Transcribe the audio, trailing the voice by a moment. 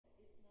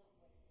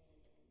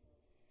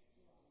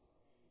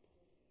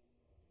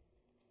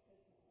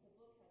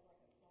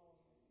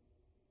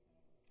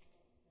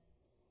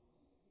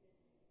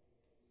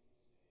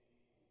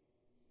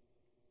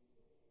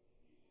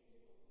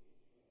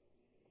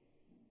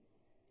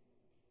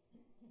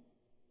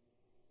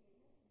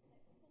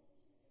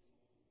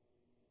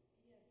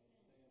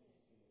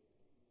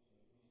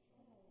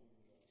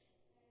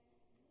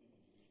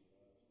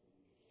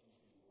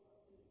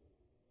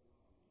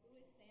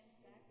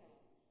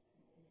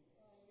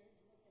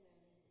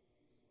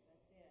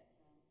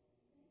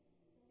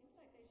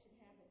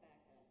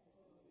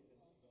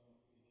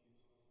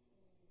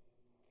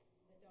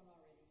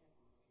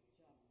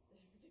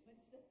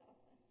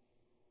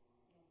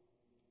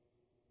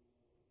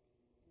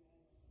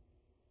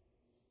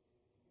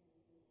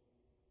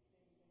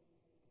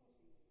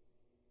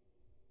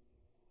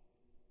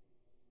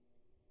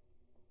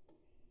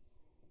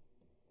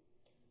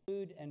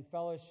food and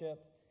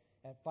fellowship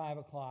at 5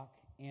 o'clock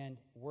and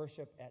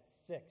worship at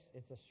 6.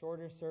 It's a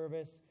shorter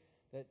service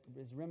that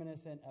is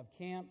reminiscent of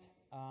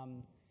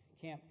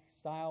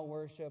camp-style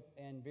worship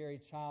and very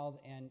child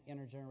and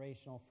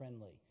intergenerational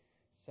friendly.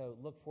 So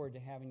look forward to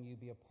having you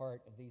be a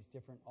part of these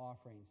different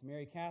offerings.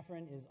 Mary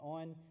Catherine is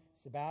on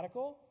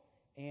sabbatical,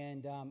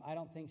 and I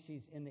don't think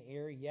she's in the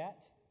air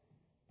yet,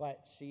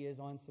 but she is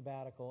on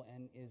sabbatical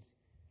and is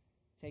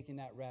taking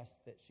that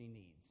rest that she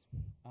needs.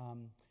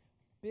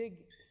 Big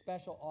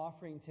special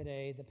offering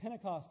today, the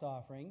Pentecost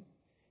offering,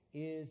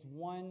 is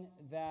one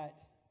that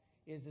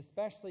is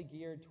especially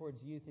geared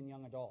towards youth and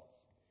young adults.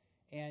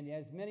 And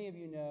as many of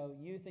you know,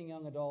 youth and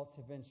young adults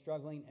have been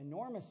struggling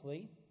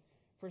enormously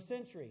for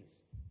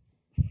centuries,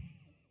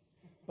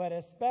 but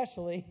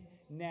especially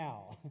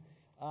now.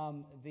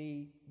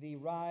 The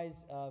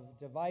rise of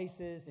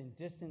devices and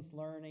distance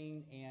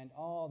learning and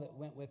all that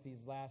went with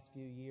these last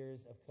few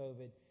years of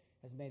COVID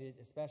has made it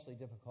especially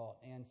difficult.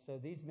 And so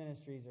these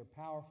ministries are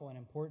powerful and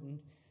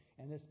important,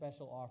 and this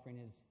special offering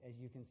is, as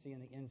you can see in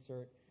the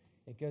insert,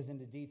 it goes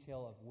into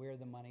detail of where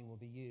the money will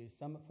be used.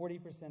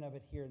 40% of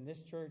it here in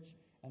this church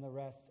and the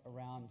rest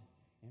around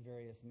in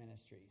various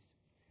ministries.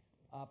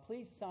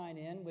 Please sign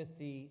in with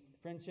the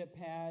friendship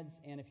pads,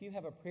 and if you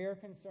have a prayer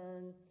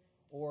concern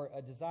or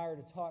a desire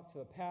to talk to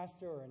a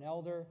pastor or an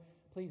elder,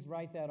 please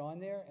write that on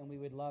there, and we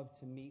would love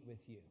to meet with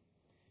you.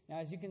 Now,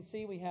 as you can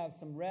see, we have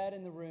some red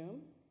in the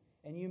room,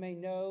 and you may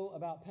know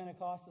about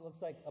Pentecost. It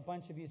looks like a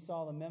bunch of you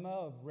saw the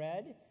memo of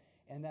red,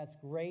 and that's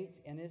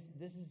great. And this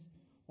is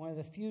one of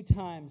the few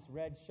times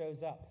red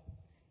shows up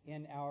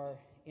in our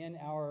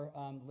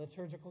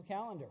liturgical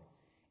calendar.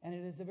 And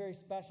it is a very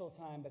special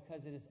time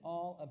because it is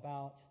all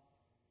about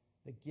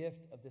the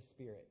gift of the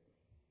Spirit.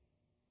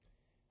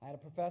 I had a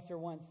professor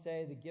once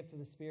say the gift of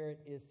the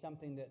Spirit is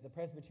something that the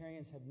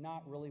Presbyterians have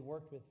not really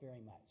worked with very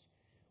much.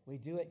 We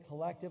do it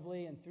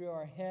collectively and through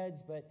our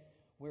heads, but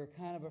we're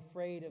kind of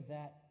afraid of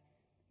that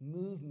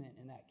movement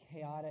and that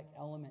chaotic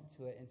element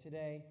to it. And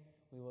today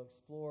we will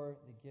explore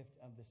the gift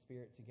of the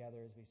Spirit together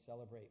as we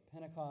celebrate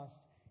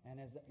Pentecost and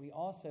as we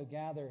also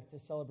gather to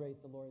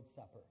celebrate the Lord's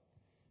Supper.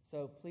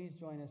 So please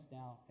join us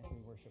now as we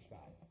worship God.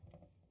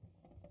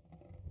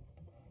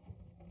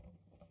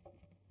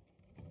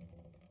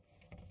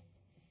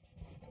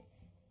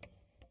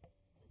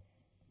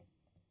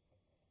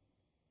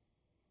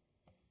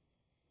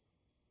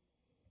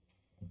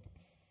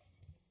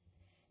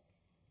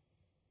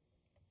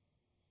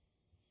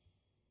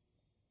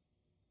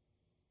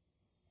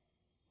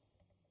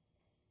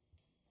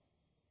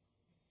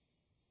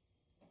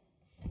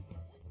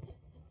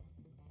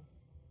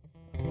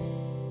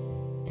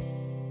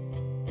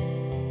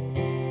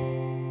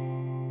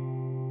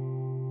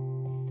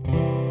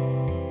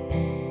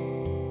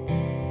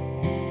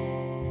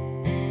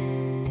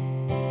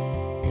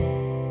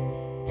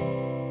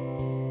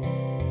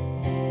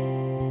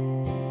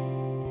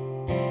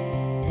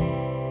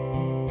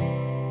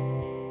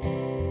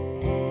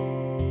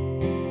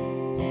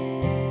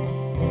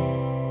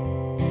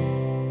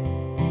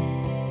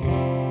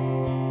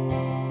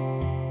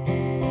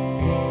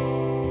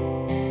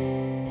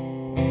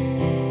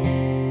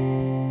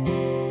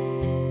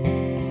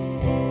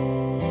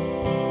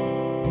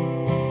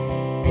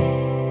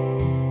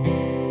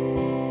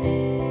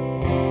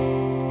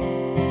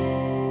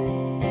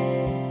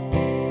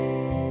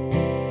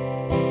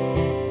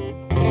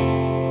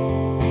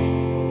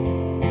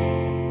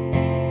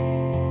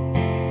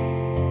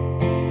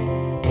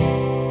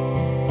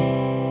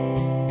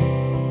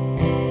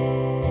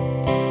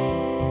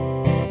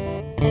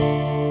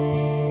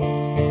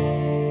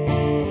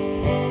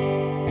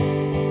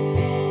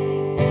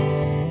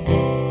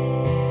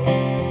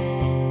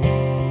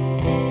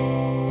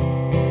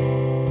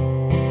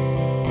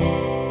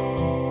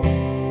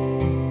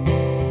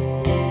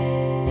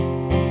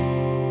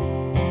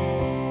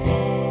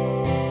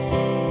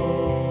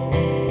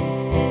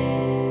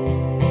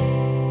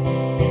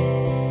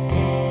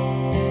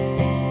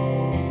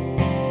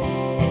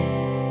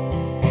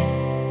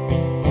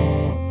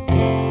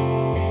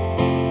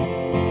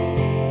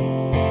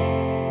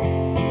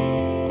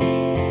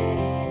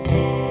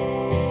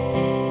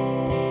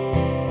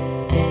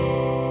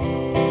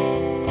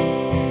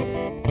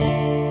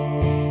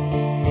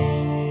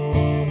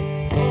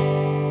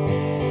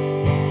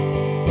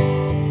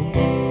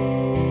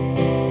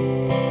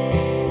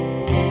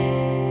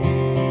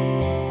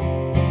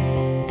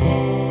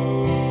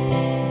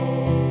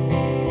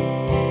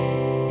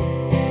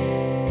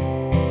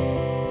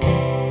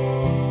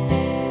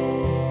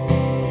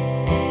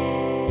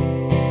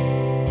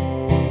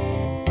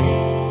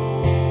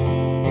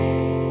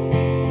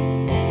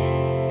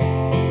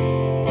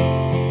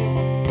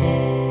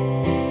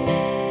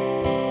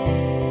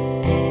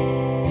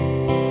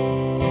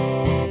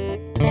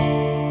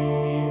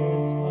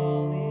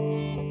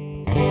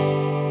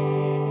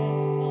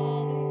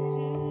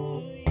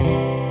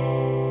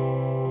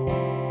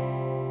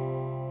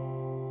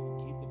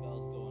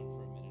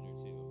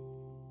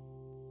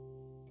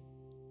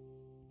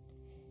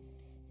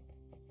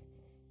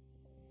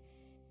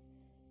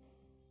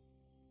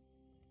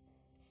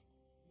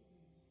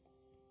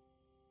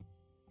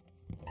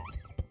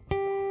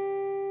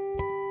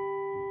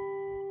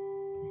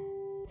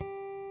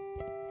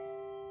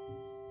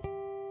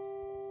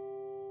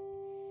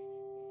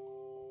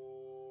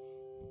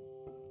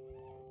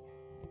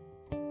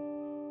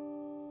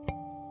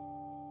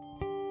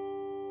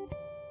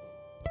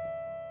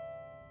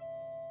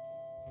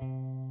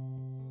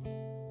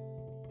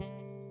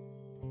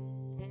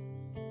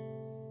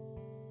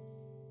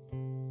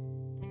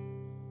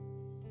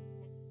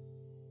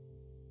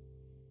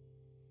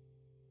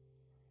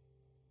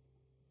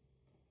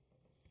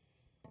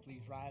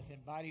 please rise in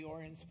body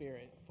or in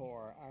spirit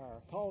for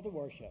our call to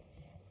worship.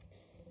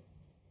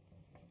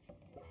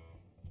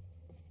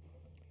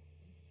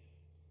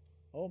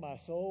 Oh, my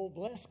soul,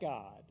 bless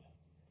God.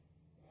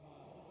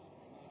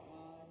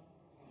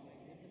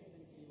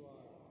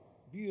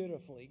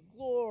 Beautifully,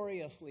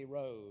 gloriously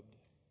robed.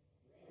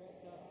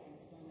 Dressed up in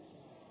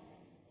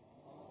sunshine,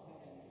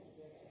 all heaven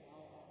stretched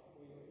out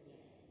for your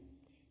tent.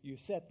 You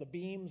set the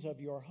beams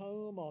of your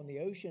home on the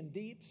ocean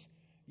deeps.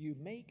 You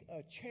make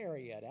a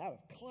chariot out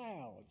of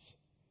clouds.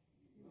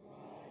 You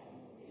ride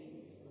on the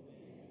wings of the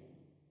wind.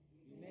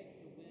 You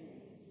make the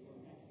winds your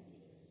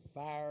messengers.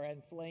 Fire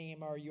and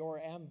flame are your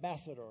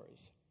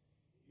ambassadors.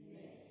 You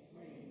make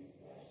springs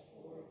gush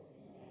forth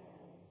in the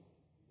valleys.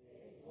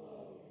 They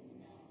flow in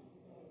the mountain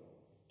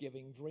groves.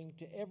 Giving drink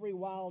to every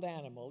wild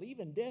animal,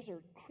 even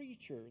desert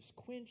creatures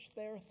quench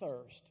their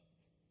thirst.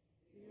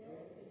 The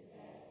earth is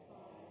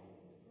satisfied with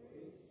the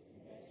fruits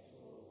and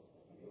vegetables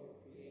of your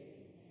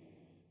creating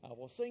hand. I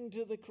will sing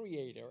to the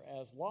Creator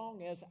as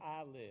long as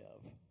I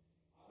live.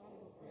 I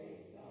will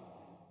praise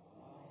God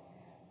while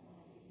I have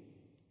my being.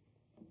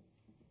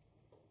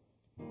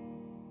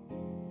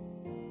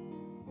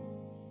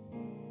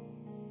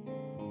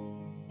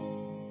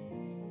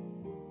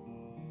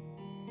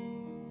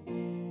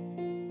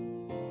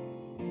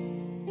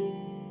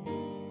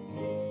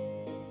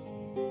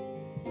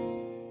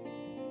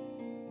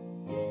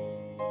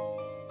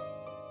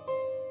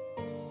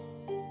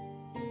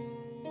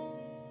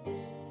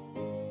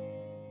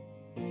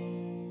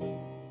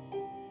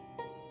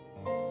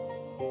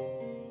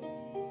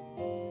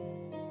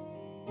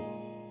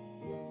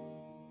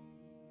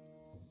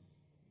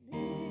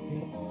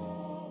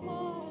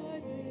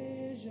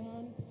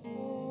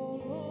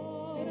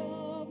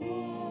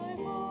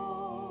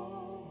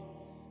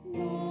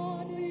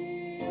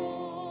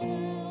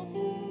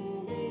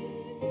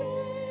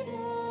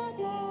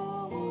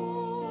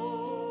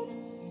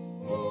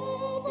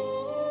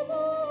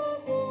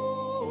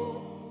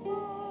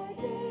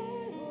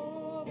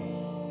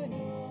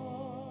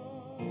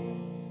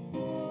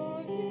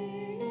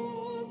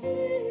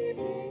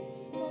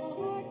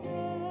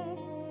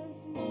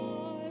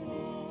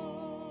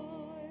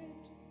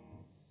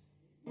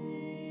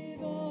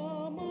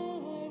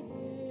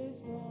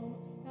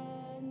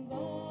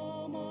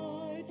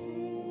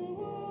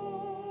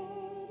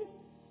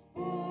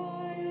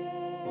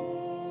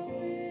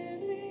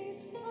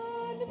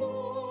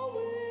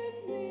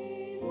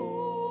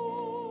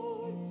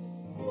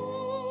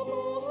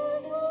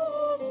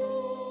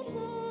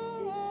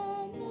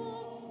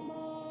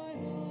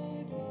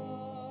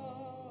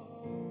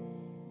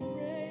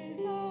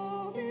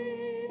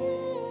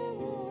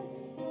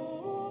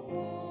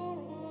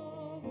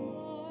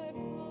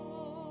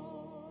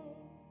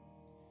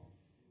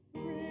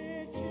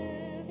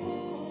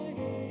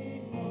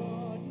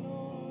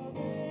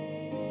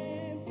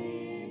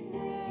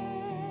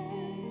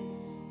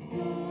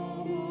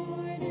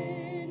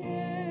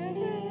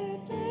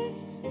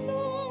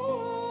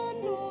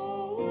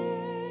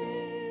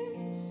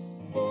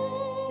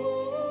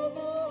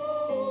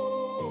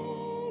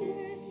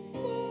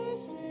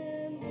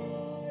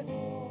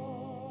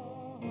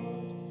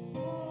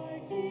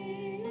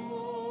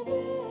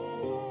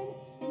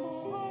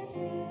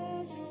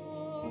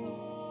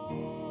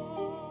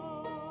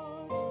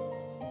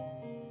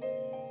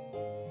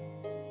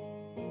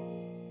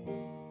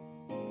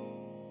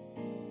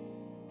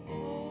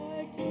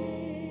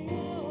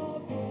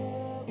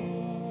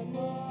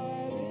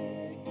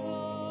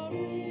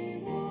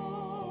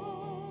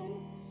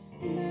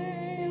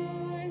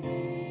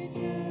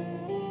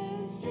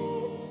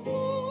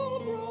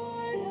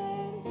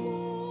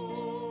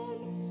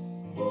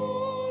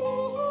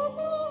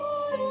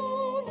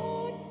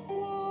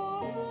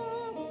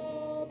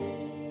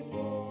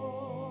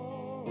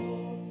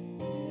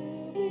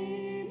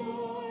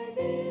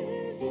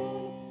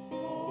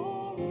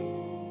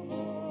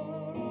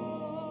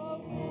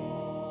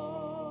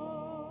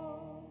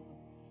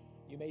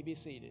 Be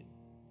seated.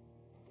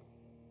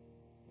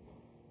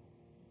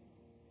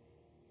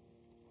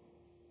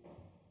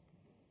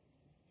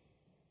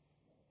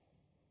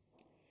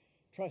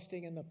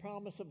 Trusting in the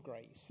promise of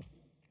grace,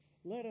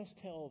 let us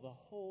tell the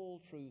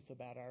whole truth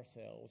about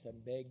ourselves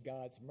and beg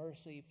God's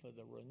mercy for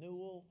the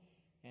renewal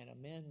and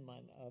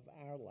amendment of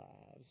our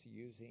lives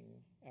using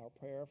our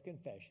prayer of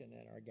confession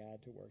and our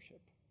guide to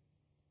worship.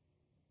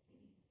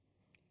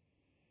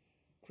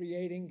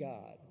 Creating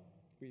God,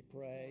 we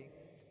pray,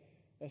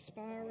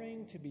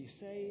 aspiring to be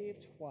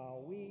saved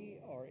while we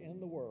are in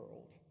the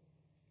world,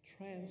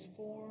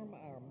 transform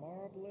our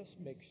marvelous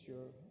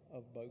mixture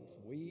of both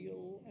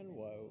weal and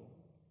woe.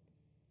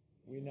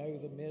 We know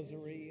the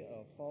misery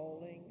of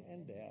falling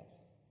and death,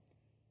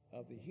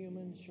 of the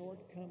human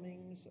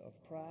shortcomings of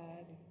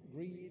pride,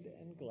 greed,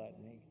 and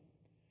gluttony.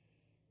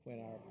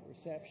 When our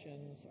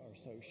perceptions are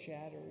so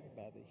shattered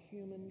by the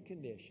human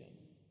condition,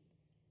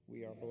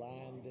 we are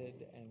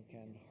blinded and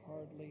can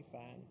hardly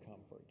find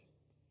comfort.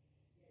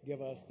 Give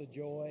us the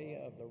joy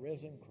of the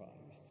risen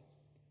Christ,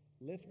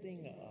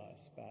 lifting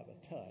us by the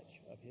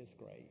touch of his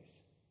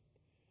grace.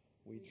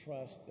 We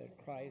trust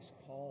that Christ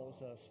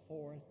calls us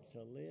forth to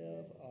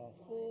live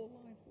a full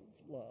life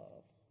of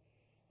love,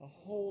 a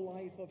whole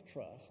life of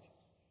trust,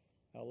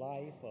 a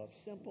life of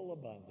simple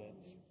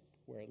abundance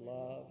where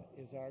love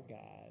is our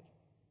guide.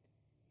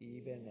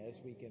 Even as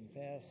we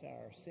confess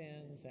our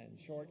sins and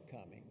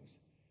shortcomings,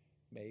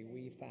 may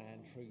we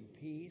find true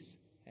peace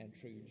and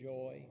true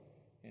joy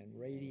and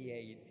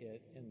radiate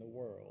it in the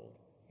world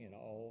in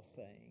all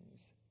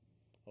things.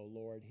 O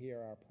Lord,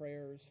 hear our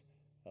prayers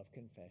of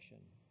confession.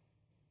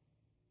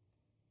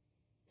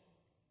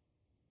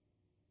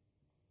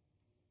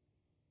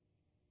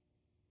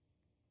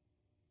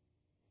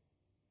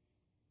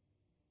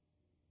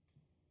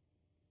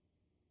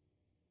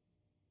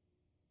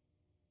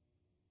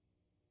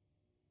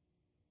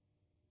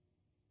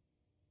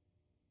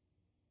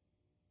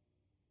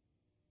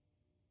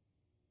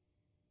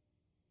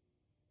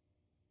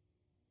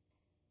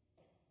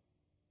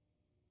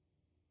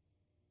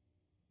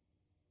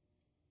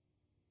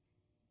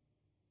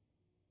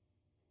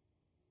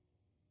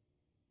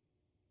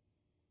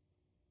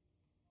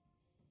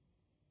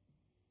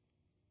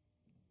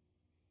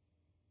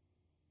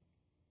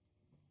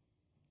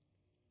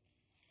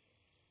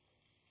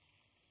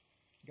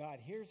 God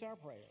hears our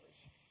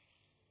prayers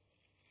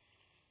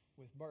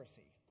with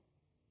mercy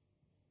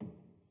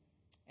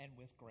and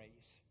with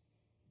grace.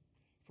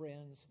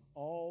 Friends,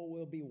 all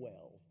will be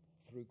well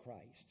through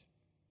Christ.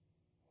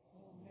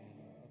 All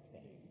manner of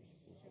things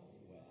will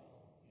be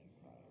well in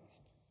Christ.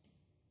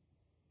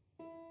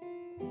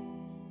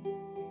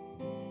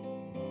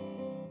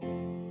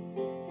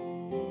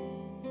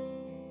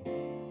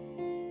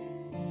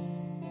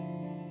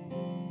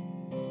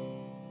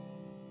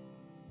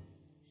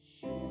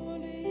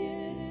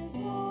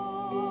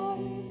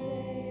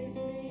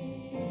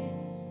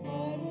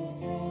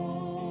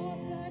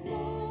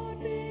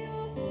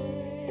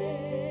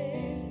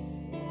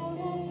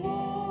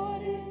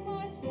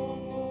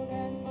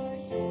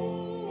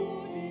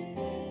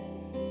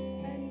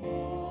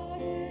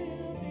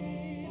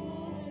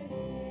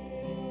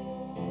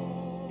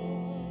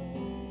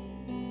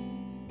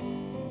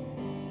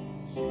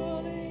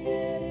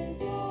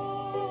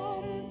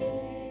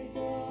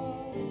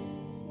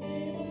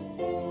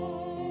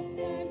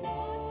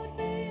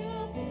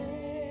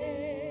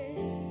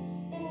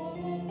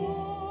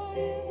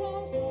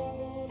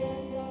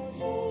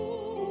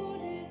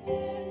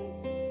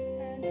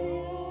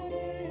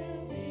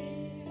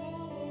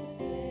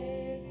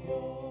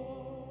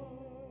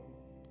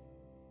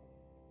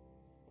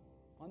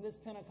 On this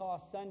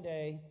Pentecost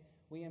Sunday,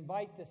 we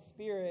invite the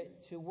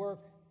Spirit to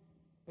work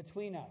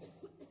between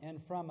us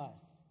and from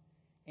us.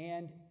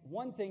 And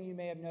one thing you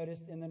may have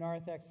noticed in the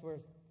narthex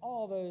was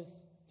all those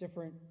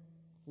different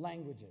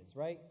languages,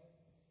 right?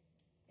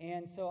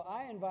 And so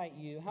I invite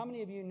you, how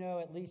many of you know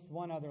at least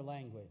one other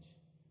language?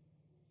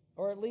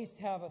 Or at least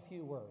have a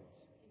few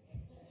words?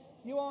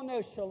 You all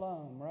know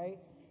shalom, right?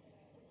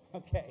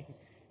 Okay.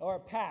 Or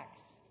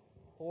pax,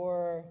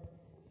 or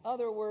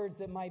other words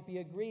that might be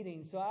a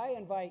greeting. So I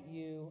invite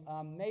you,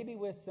 maybe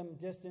with some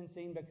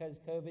distancing because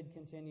COVID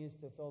continues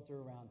to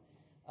filter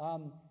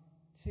around,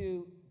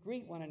 to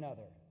greet one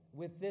another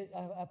with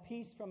a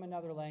piece from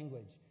another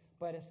language,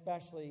 but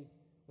especially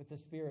with the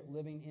Spirit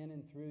living in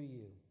and through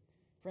you.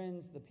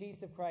 Friends, the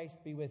peace of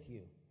Christ be with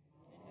you.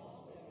 And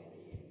also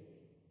with you.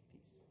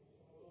 Peace.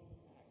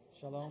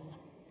 Shalom.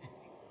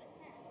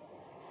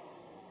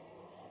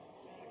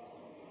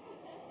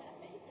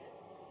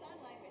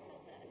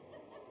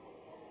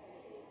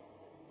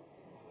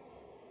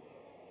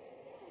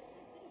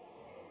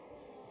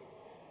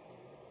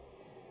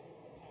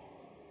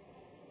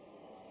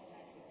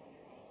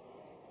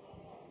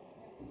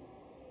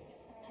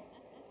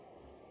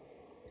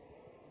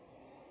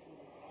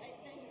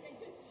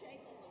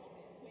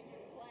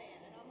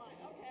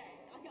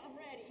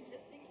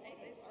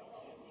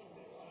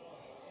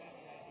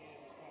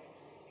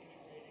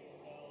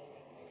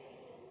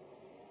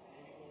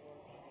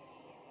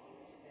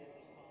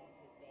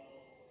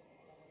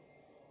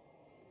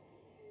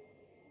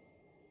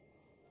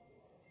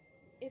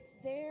 If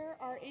there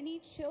are any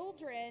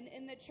children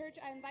in the church,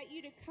 I invite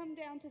you to come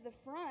down to the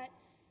front.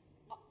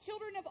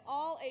 Children of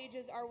all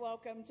ages are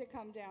welcome to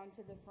come down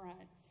to the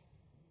front.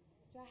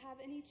 Do I have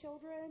any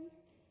children?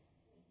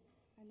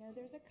 I know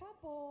there's a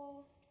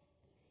couple.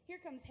 Here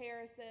comes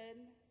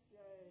Harrison.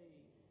 Yay.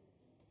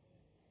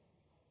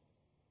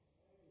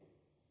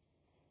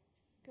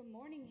 Good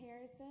morning,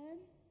 Harrison.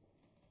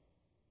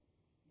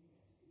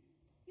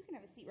 You can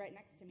have a seat right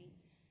next to me.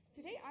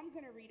 Today I'm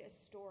going to read a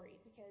story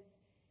because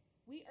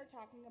we are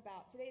talking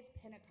about today's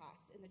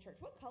Pentecost in the church.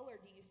 What color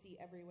do you see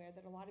everywhere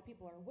that a lot of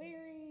people are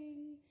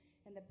wearing?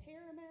 And the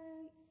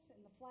paraments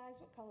and the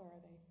flags, what color are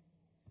they?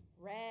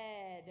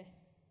 Red.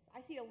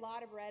 I see a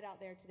lot of red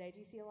out there today. Do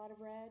you see a lot of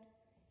red?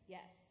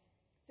 Yes.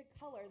 It's a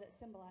color that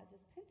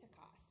symbolizes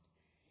Pentecost.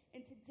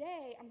 And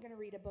today I'm going to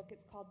read a book.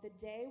 It's called The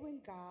Day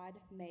When God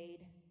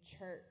Made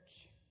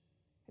Church.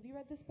 Have you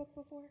read this book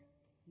before?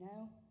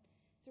 No?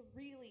 It's a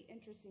really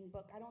interesting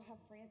book. I don't have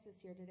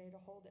Francis here today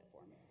to hold it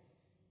for me.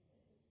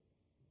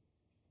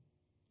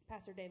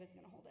 Pastor David's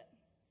going to hold it.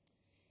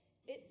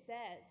 It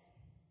says,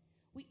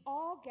 "We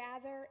all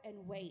gather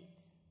and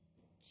wait.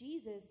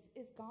 Jesus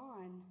is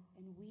gone,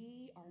 and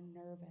we are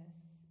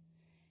nervous.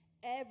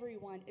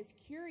 Everyone is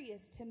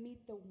curious to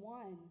meet the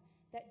one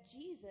that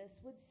Jesus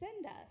would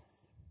send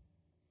us."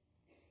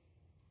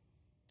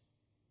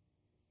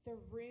 The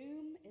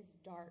room is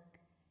dark.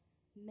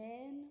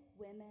 Men,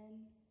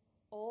 women,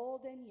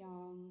 old and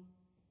young,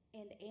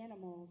 and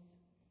animals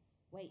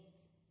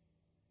wait.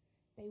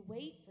 They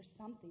wait for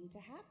something to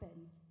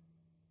happen.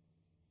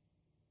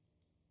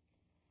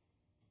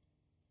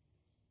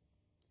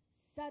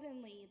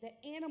 Suddenly, the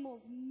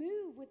animals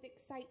move with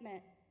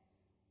excitement.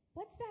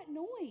 What's that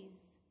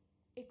noise?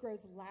 It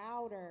grows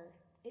louder.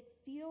 It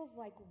feels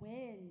like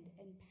wind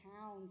and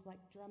pounds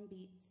like drum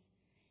beats.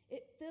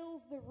 It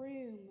fills the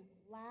room,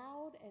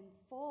 loud and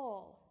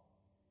full.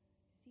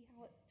 See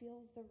how it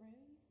fills the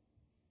room?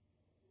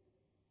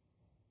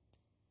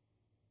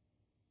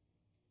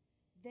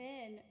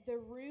 Then the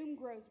room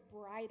grows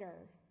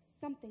brighter.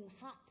 Something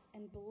hot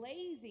and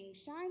blazing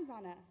shines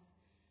on us.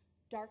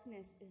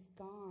 Darkness is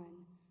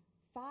gone.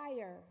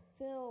 Fire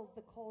fills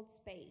the cold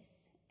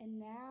space, and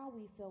now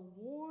we feel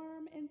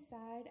warm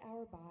inside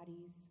our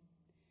bodies.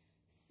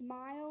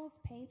 Smiles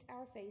paint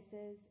our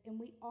faces, and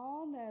we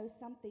all know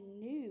something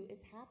new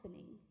is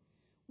happening.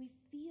 We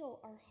feel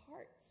our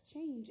hearts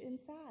change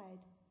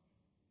inside.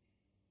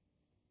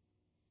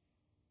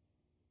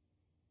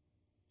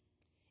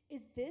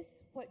 Is this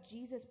what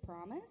Jesus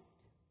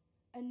promised?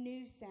 A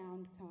new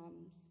sound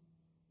comes.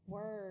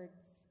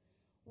 Words.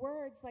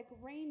 Words like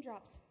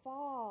raindrops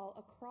fall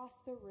across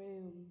the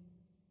room.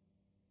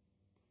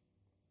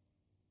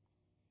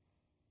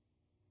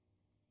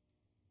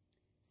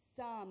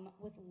 Some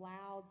with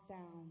loud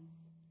sounds,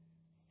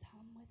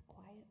 some with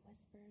quiet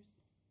whispers.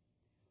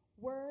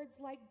 Words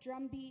like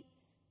drum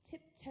beats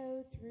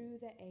tiptoe through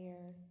the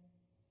air.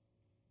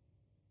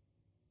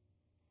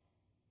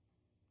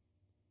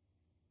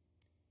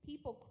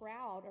 People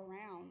crowd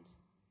around.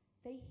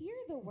 They hear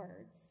the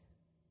words.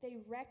 They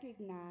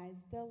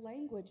recognize the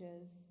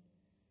languages.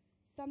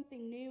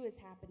 Something new is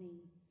happening.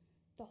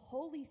 The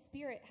Holy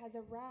Spirit has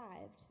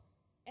arrived.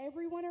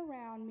 Everyone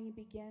around me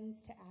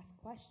begins to ask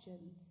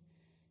questions.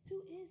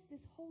 Who is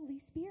this Holy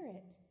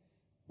Spirit?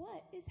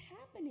 What is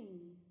happening?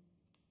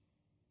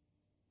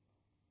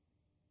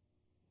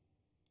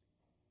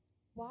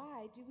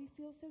 Why do we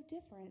feel so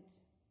different?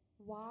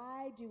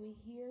 Why do we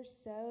hear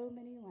so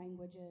many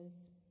languages?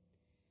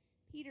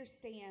 Peter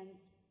stands.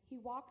 He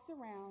walks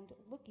around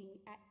looking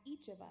at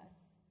each of us.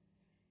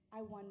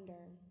 I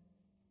wonder,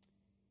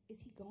 is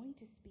he going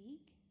to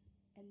speak?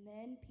 And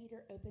then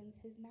Peter opens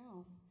his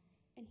mouth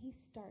and he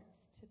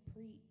starts to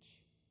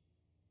preach.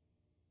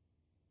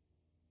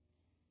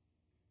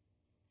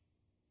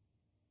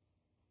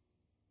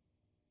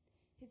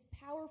 His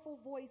powerful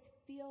voice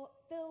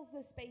fills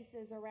the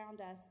spaces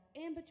around us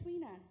and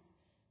between us.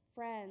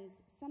 Friends,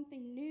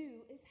 something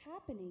new is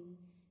happening.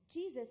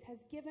 Jesus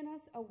has given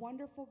us a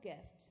wonderful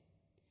gift.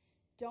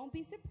 Don't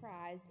be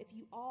surprised if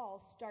you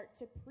all start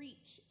to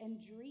preach and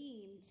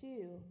dream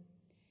too.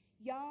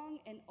 Young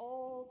and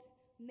old,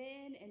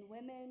 men and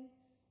women,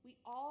 we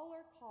all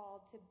are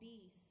called to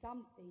be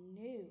something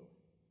new.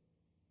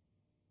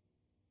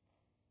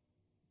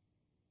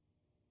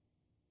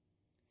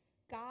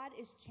 God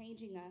is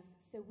changing us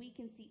so we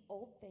can see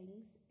old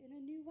things in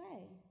a new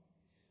way.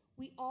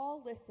 We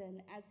all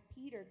listen as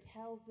Peter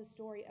tells the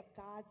story of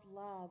God's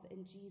love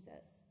in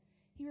Jesus.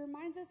 He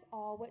reminds us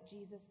all what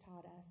Jesus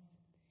taught us,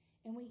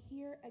 and we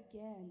hear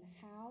again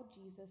how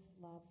Jesus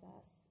loves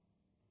us.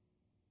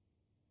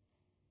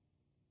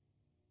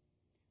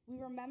 We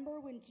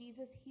remember when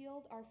Jesus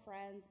healed our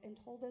friends and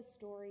told us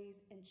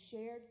stories and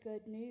shared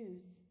good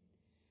news.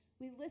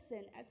 We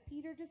listen as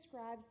Peter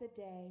describes the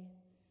day,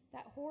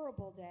 that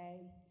horrible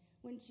day,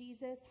 when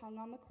Jesus hung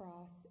on the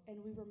cross,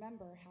 and we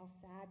remember how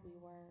sad we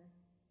were.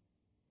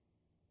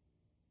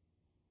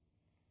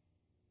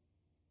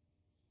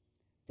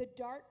 The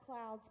dark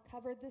clouds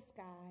covered the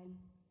sky,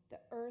 the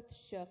earth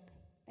shook,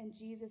 and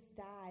Jesus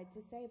died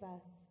to save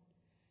us.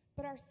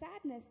 But our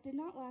sadness did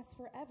not last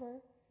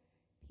forever.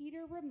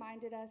 Peter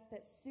reminded us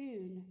that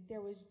soon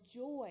there was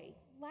joy,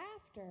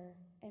 laughter,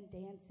 and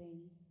dancing.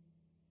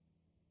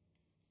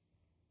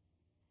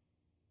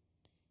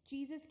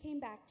 Jesus came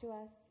back to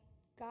us.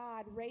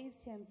 God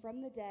raised him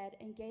from the dead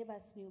and gave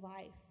us new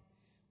life.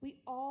 We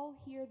all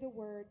hear the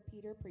word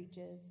Peter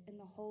preaches, and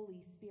the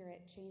Holy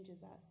Spirit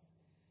changes us.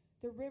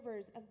 The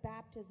rivers of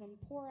baptism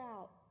pour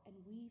out, and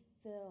we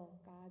feel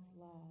God's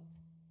love.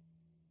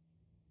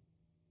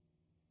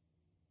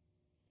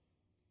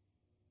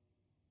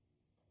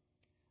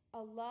 A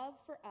love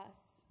for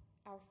us,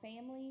 our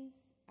families,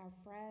 our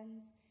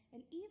friends,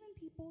 and even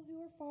people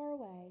who are far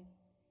away.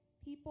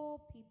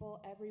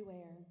 People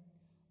everywhere.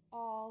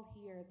 All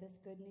hear this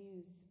good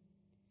news.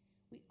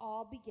 We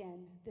all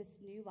begin this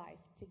new life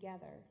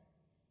together.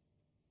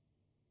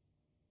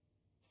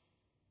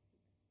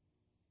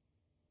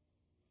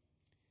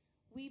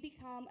 We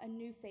become a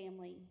new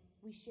family.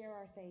 We share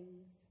our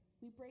things.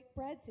 We break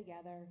bread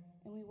together,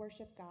 and we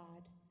worship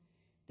God.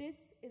 This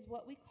is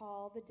what we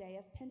call the day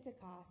of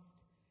Pentecost.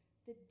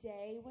 the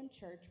day when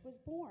church was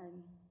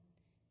born.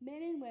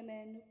 Men and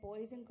women,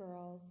 boys and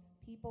girls,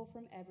 people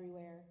from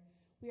everywhere,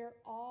 we are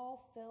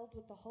all filled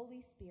with the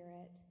Holy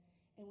Spirit,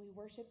 and we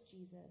worship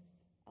Jesus,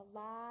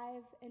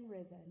 alive and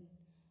risen.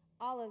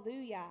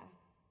 Alleluia.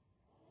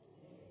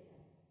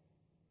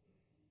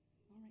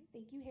 All right,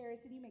 thank you,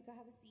 Harrison. You may go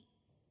have a seat.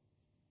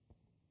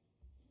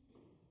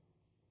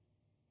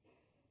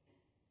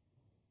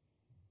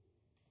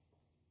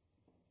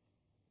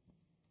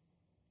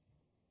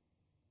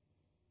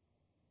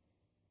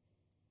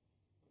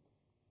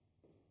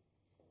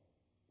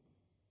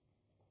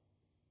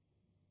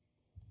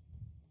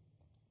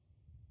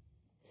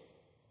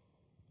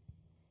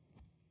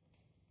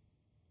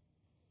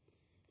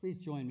 Please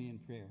join me in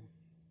prayer.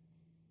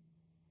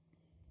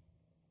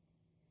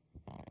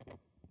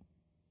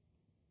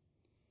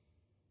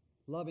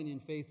 Loving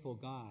and faithful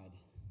God,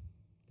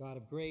 God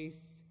of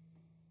grace,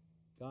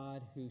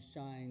 God who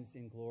shines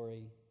in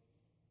glory,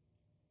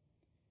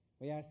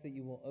 we ask that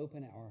you will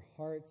open our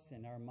hearts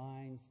and our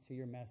minds to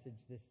your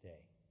message this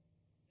day.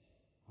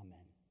 Amen.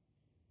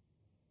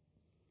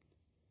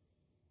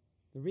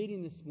 The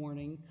reading this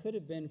morning could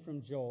have been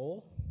from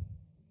Joel,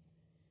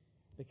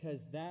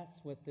 because that's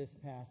what this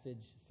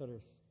passage sort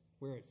of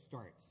where it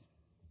starts.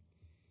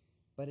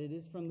 But it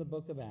is from the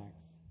book of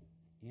Acts,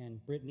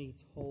 and Brittany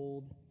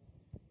told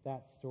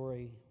that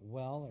story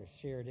well, or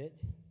shared it.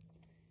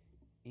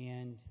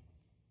 And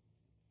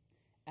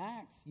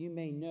Acts, you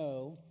may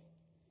know,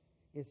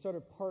 is sort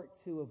of part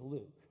 2 of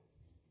Luke.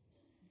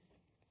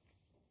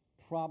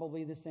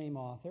 Probably the same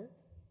author,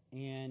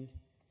 and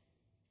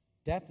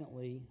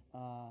definitely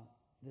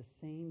the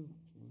same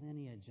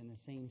lineage and the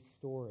same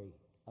story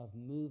of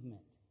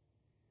movement,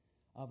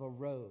 of a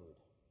road.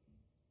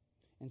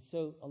 And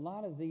so a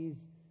lot of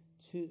these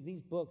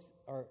books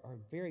are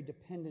very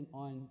dependent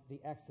on the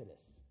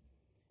Exodus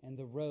and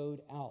the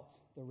road out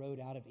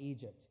of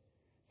Egypt.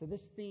 So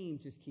this theme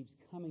just keeps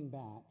coming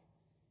back,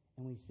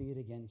 and we see it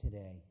again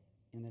today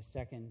in the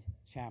 2nd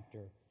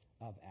chapter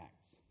of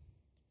Acts.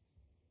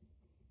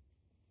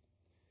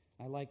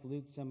 I like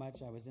Luke so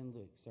much, I was in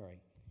Luke,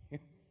 sorry.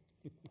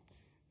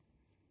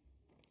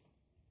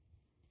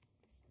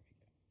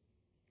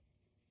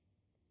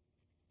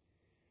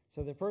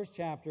 So the first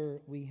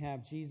chapter, we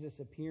have Jesus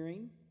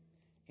appearing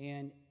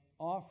and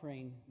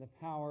offering the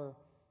power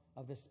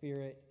of the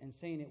Spirit and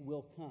saying it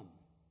will come.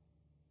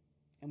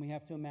 And we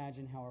have to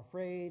imagine how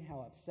afraid,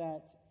 how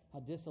upset, how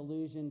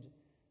disillusioned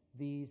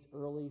these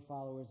early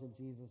followers of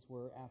Jesus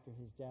were after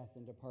his death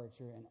and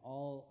departure, and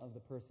all of the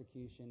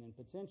persecution and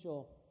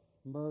potential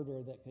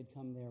murder that could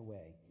come their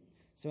way.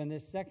 So in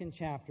this 2nd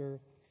chapter,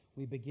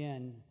 we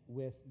begin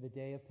with the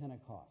day of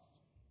Pentecost.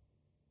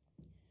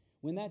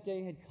 When that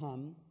day had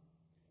come,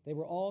 they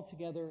were all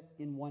together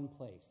in one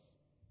place.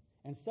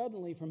 And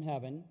suddenly from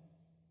heaven,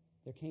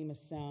 there came a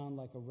sound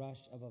like a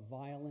rush of a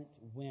violent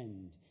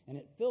wind, and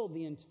it filled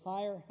the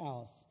entire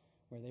house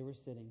where they were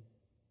sitting.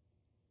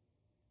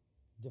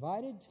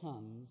 Divided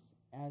tongues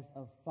as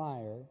of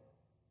fire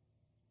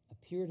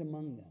appeared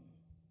among them,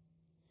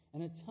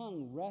 and a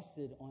tongue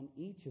rested on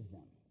each of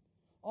them.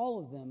 All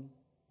of them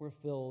were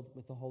filled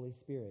with the Holy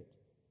Spirit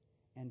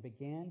and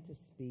began to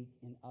speak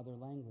in other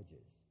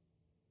languages,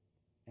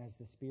 as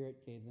the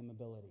Spirit gave them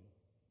ability.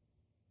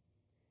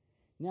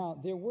 Now,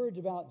 there were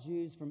devout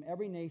Jews from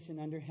every nation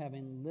under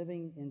heaven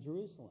living in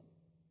Jerusalem.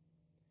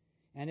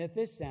 And at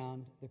this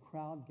sound, the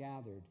crowd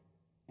gathered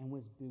and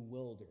was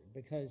bewildered,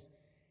 because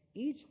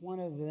each one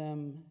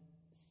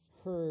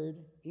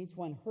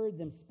heard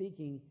them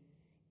speaking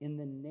in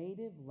the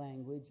native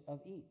language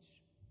of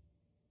each.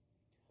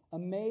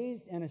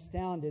 Amazed and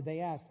astounded,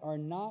 they asked, "Are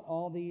not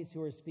all these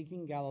who are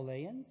speaking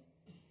Galileans?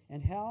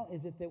 And how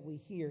is it that we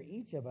hear,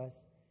 each of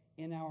us,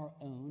 in our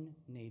own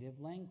native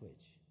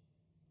language?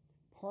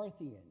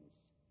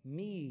 Parthians,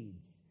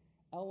 Medes,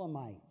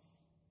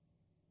 Elamites,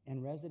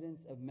 and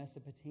residents of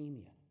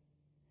Mesopotamia,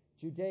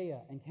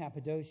 Judea and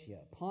Cappadocia,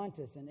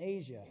 Pontus and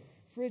Asia,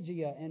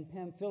 Phrygia and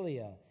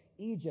Pamphylia,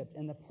 Egypt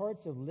and the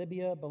parts of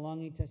Libya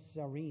belonging to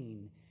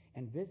Cyrene,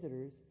 and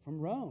visitors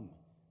from Rome,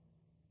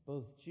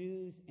 both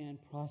Jews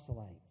and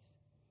proselytes,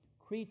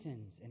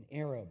 Cretans and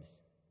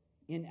Arabs.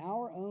 In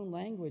our own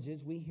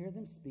languages, we hear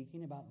them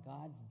speaking about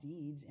God's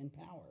deeds and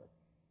power."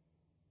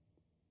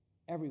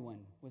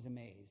 Everyone was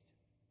amazed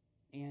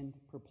and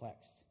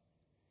perplexed,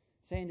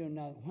 saying to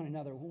one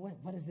another,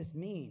 what does this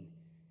mean?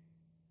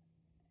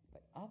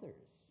 But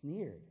others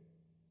sneered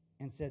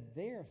and said,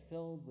 "They are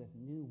filled with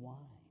new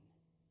wine."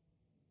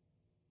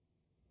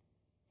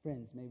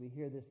 Friends, may we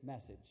hear this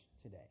message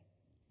today.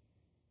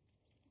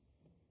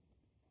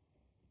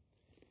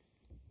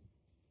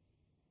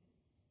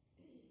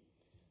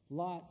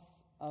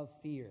 Lots of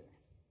fear,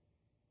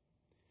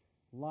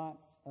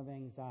 lots of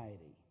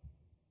anxiety.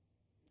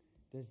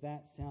 Does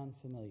that sound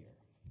familiar?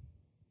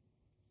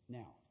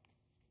 Now,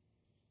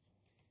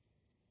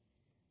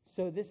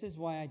 so this is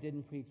why I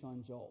didn't preach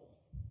on Joel,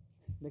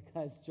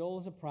 because Joel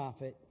is a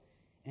prophet,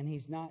 and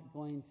he's not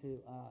going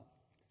to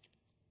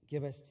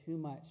give us too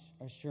much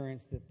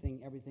assurance that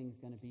everything's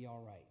going to be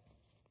all right.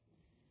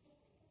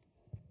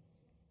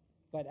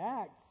 but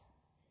Acts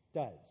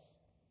does.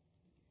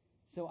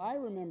 So I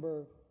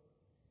remember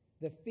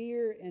the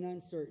fear and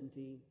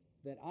uncertainty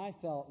that I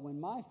felt when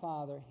my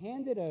father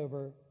handed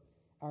over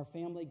our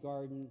family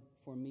garden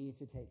for me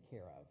to take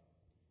care of.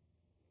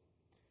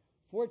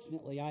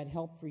 Fortunately, I'd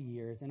helped for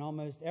years, and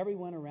almost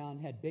everyone around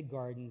had big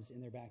gardens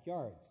in their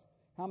backyards.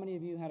 How many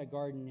of you had a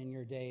garden in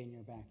your day in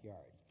your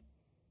backyard?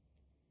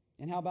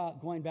 And how about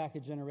going back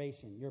a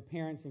generation, your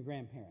parents and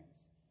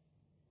grandparents?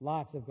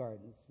 Lots of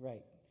gardens,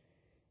 right.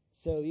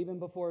 So even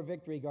before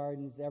Victory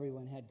Gardens,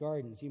 everyone had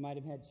gardens. You might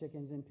have had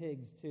chickens and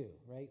pigs too,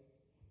 right?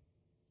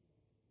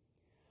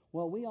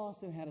 Well, we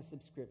also had a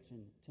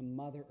subscription to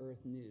Mother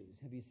Earth News.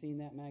 Have you seen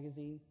that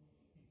magazine?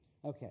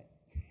 Okay.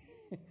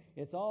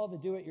 It's all the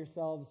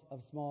do-it-yourself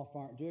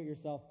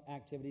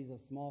activities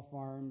of small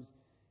farms,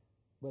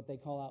 what they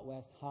call out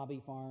west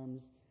hobby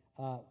farms,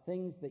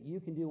 things that you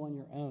can do on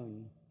your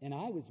own. And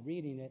I was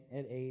reading it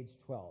at age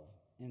 12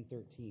 and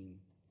 13.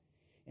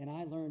 And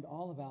I learned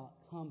all about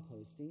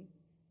composting.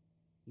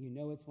 You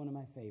know it's one of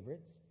my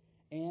favorites.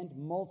 And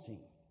mulching.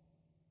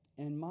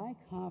 And my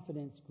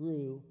confidence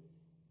grew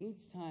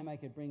each time I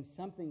could bring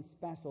something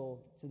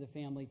special to the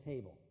family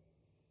table.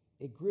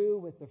 It grew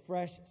with the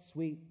fresh,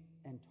 sweet,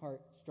 and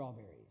tart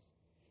strawberries.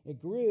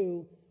 It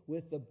grew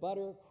with the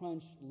butter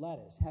crunch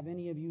lettuce. Have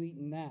any of you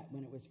eaten that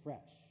when it was fresh?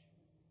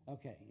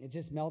 Okay, it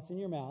just melts in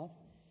your mouth.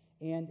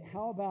 And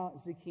how about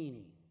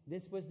zucchini?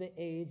 This was the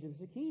age of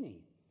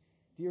zucchini.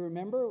 Do you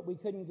remember? We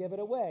couldn't give it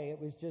away. It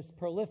was just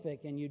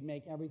prolific, and you'd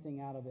make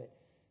everything out of it.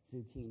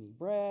 Zucchini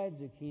bread,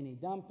 zucchini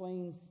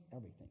dumplings,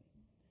 everything.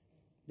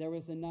 There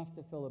was enough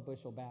to fill a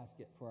bushel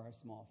basket for our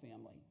small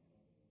family.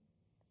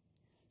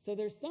 So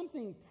there's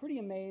something pretty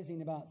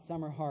amazing about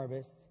summer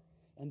harvest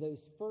and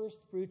those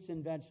first fruits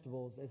and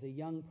vegetables as a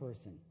young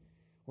person,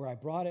 where I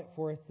brought it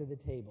forth to the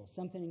table.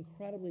 Something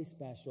incredibly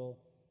special,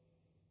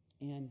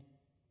 and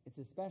it's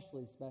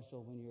especially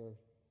special when you're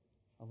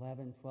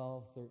 11,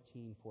 12,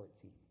 13,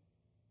 14.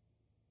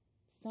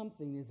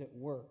 Something is at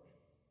work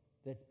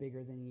that's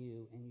bigger than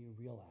you, and you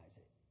realize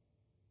it.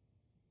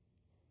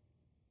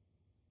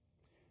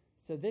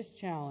 So this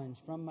challenge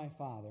from my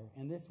father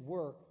and this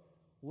work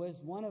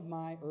was one of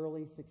my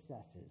early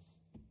successes.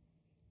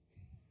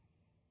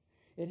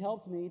 It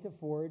helped me to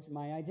forge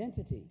my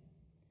identity.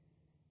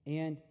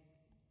 And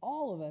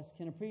all of us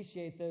can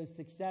appreciate those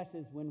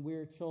successes when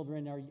we're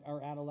children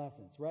or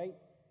adolescents, right?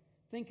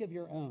 Think of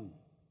your own.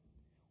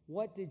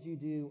 What did you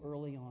do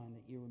early on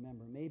that you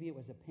remember? Maybe it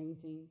was a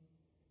painting,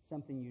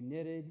 something you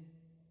knitted,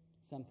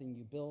 something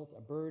you built,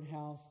 a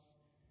birdhouse,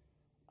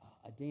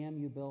 a dam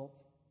you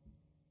built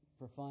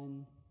for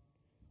fun,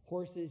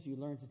 horses you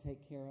learned to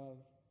take care of,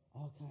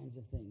 all kinds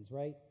of things,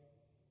 right?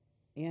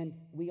 And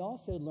we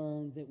also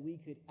learned that we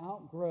could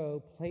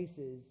outgrow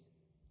places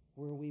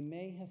where we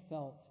may have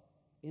felt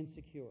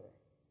insecure,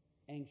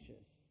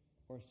 anxious,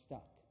 or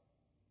stuck.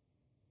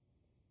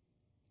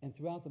 And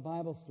throughout the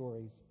Bible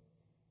stories,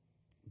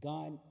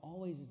 God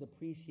always is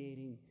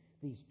appreciating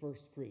these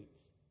first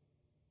fruits,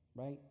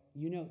 right?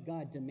 You know,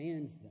 God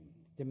demands them,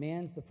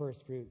 demands the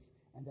first fruits,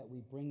 and that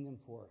we bring them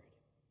forward.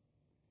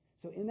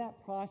 So in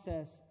that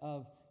process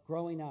of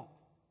growing up,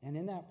 and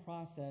in that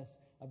process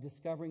of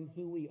discovering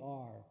who we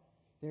are,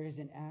 there is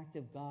an act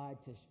of God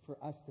for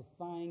us to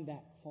find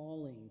that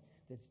calling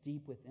that's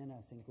deep within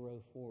us and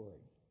grow forward.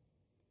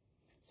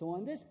 So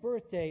on this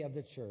birthday of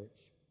the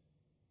church,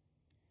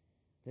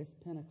 this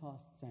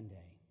Pentecost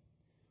Sunday,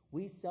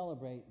 we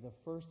celebrate the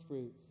first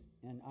fruits,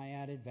 and I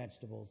added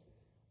vegetables,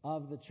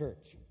 of the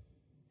church.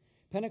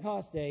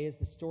 Pentecost Day is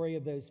the story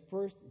of those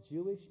first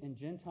Jewish and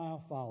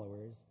Gentile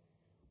followers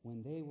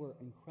when they were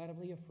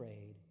incredibly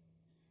afraid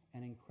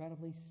and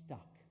incredibly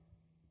stuck.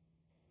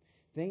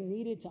 They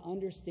needed to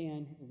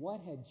understand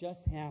what had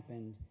just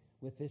happened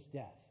with this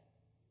death.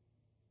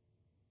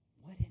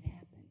 What had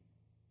happened?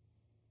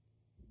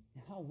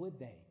 Now, how would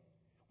they?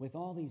 With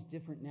all these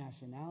different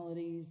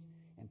nationalities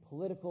and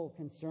political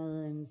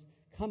concerns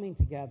coming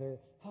together,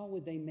 how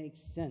would they make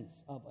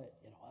sense of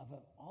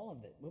all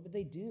of it? What would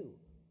they do?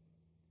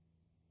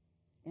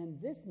 And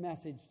this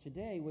message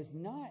today was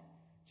not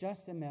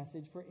just a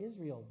message for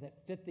Israel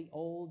that fit the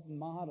old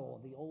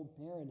model, the old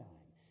paradigm.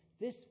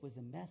 This was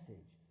a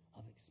message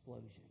of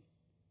explosion.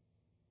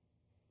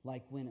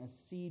 Like when a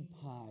seed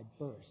pod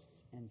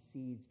bursts and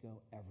seeds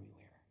go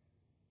everywhere.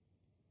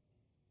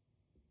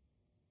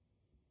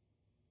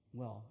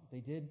 Well, they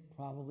did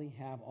probably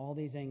have all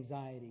these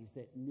anxieties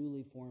that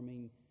newly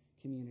forming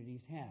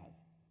communities have.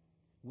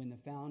 When the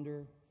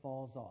founder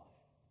falls off,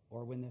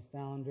 or when the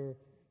founder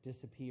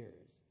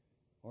disappears,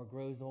 or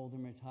grows old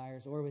and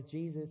retires, or with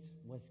Jesus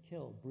was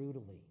killed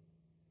brutally.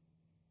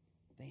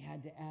 They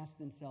had to ask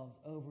themselves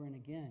over and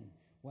again,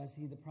 was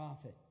he the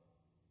prophet?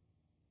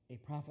 A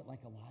prophet like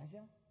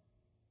Elijah?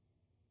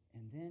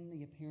 And then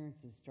the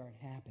appearances start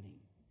happening.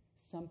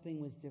 Something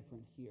was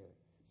different here.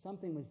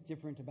 Something was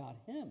different about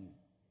him.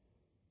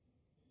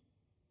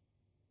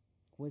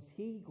 Was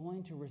he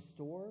going to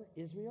restore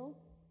Israel?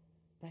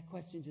 That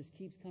question just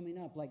keeps coming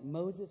up. Like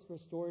Moses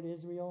restored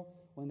Israel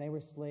when they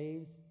were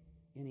slaves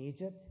in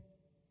Egypt?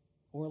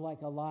 Or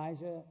like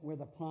Elijah, where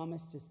the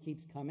promise just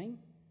keeps coming?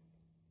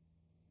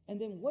 And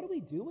then what do we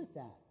do with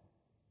that?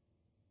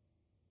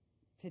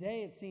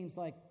 Today it seems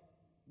like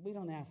we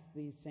don't ask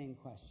these same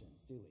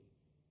questions, do we?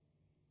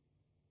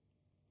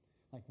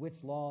 Like,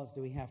 which laws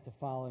do we have to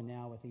follow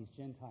now with these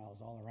Gentiles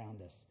all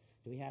around us?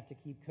 Do we have to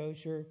keep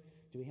kosher?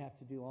 Do we have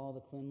to do all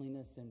the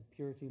cleanliness and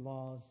purity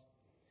laws?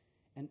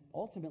 And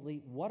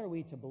ultimately, what are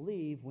we to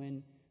believe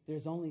when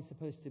there's only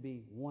supposed to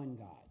be one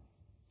God?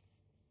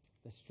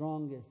 The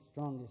strongest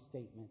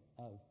statement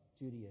of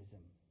Judaism.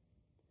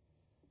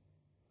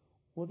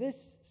 Well,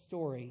 this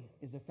story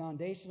is a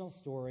foundational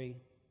story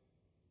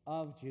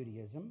of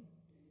Judaism,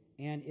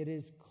 and it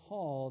is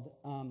called,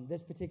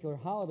 this particular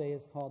holiday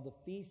is called the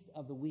Feast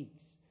of the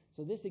Weeks.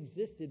 So this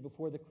existed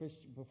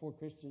before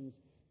Christians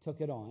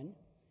took it on,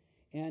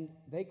 and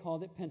they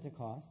called it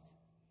Pentecost.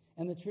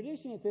 And the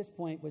tradition at this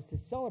point was to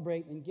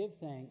celebrate and give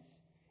thanks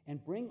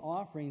and bring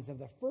offerings of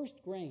the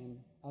first grain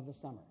of the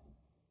summer.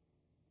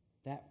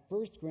 That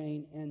first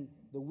grain, and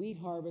the wheat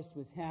harvest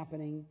was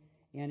happening.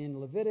 And in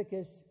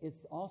Leviticus,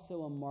 it's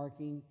also a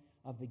marking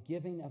of the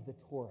giving of the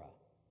Torah,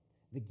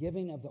 the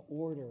giving of the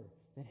order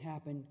that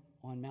happened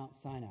on Mount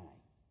Sinai.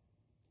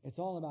 It's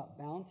all about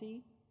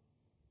bounty,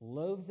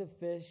 loaves of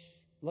fish,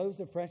 loaves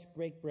of fresh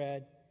baked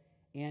bread,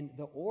 and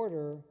the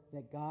order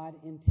that God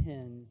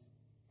intends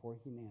for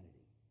humanity.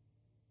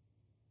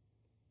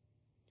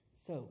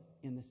 So,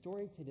 in the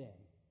story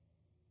today,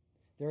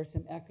 there are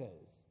some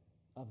echoes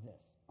of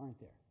this, aren't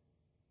there?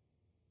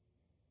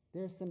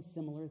 There's some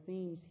similar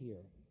themes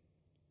here.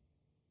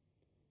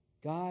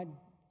 God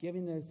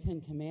giving those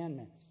 10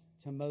 Commandments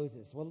to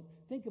Moses. Well,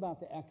 think about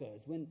the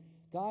echoes. When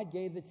God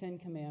gave the 10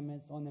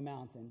 Commandments on the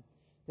mountain,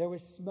 there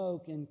was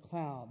smoke and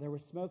cloud. There were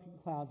smoke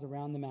and clouds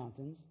around the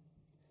mountains.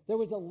 There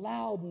was a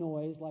loud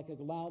noise like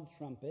a loud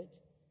trumpet.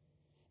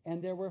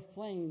 And there were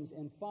flames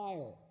and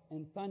fire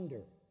and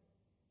thunder.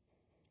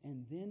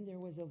 And then there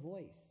was a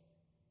voice.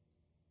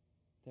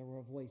 There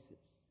were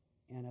voices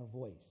and a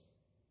voice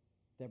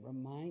that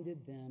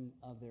reminded them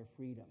of their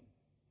freedom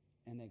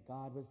and that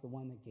God was the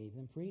one that gave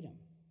them freedom.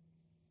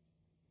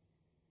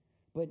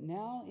 But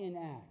now in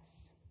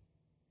Acts,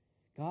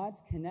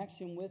 God's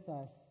connection with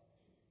us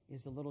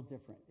is a little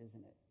different,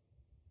 isn't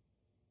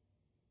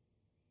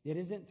it? It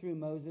isn't through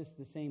Moses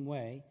the same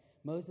way.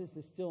 Moses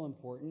is still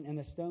important, and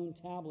the stone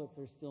tablets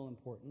are still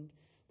important,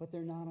 but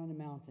they're not on a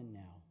mountain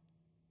now.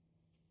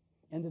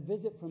 And the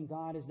visit from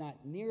God is not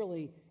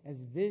nearly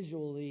as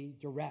visually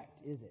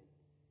direct, is it?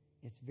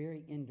 It's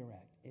very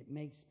indirect. It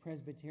makes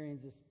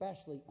Presbyterians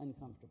especially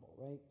uncomfortable,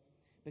 right?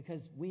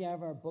 Because we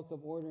have our book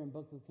of order and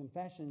book of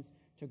confessions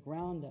to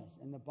ground us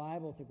and the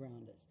Bible to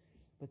ground us.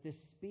 But the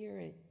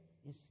Spirit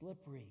is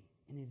slippery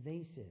and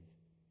evasive,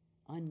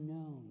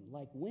 unknown,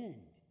 like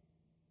wind,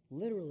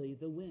 literally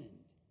the wind.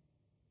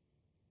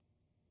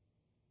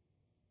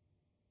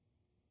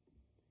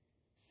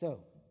 So,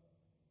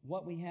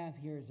 what we have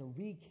here is a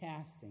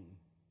recasting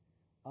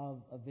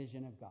of a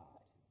vision of God.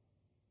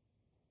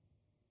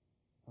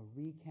 A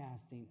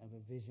recasting of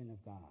a vision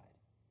of God.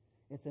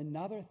 It's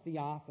another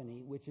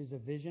theophany, which is a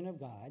vision of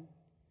God,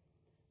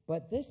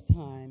 but this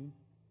time,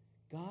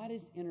 God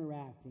is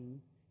interacting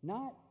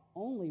not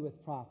only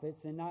with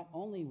prophets and not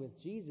only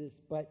with Jesus,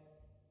 but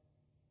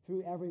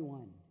through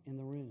everyone in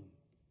the room.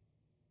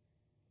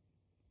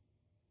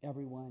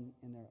 Everyone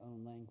in their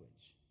own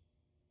language.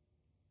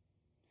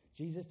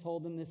 Jesus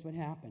told them this would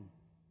happen.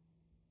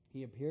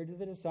 He appeared to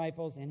the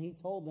disciples and he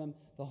told them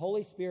the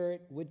Holy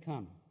Spirit would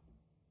come.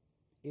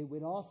 It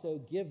would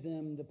also give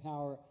them the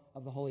power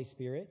of the Holy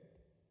Spirit.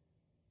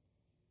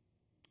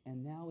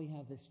 And now we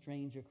have this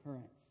strange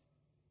occurrence,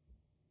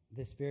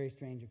 this very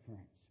strange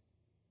occurrence.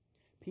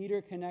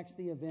 Peter connects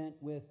the event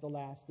with the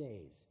last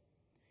days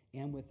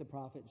and with the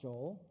prophet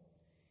Joel.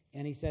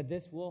 And he said,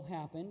 this will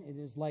happen. It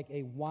is like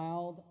a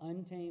wild,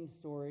 untamed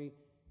story,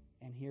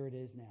 and here it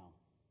is now.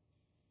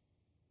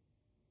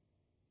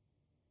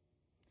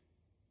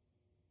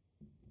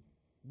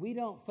 We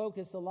don't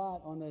focus a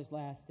lot on those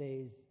last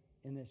days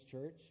in this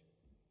church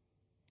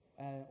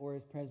or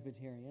as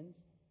Presbyterians.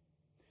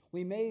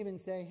 We may even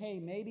say,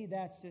 hey, maybe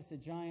that's just a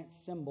giant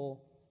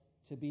symbol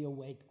to be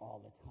awake all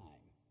the time.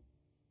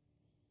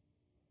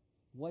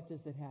 What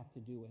does it have to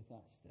do with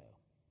us, though?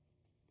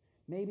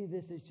 Maybe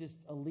this is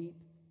just a leap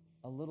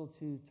a little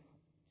too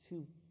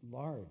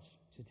large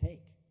to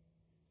take.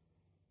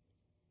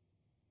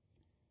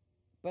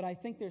 But I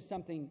think there's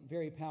something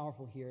very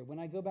powerful here. When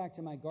I go back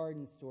to my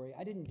garden story,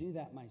 I didn't do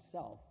that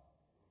myself.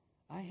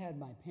 I had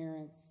my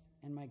parents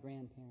and my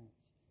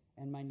grandparents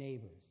and my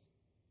neighbors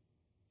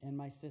and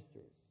my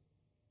sisters.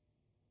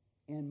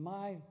 And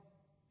my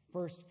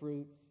first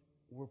fruits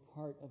were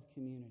part of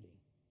community.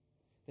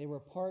 They were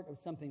part of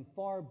something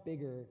far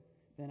bigger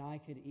than I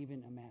could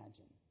even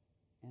imagine.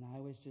 And I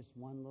was just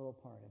one little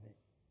part of it.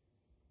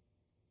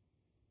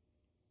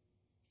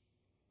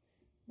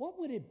 What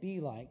would it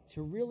be like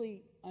to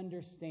really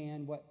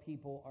understand what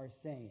people are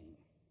saying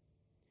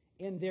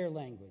in their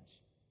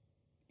language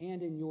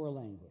and in your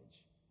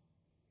language?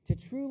 To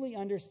truly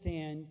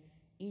understand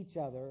each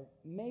other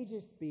may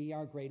just be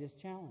our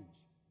greatest challenge.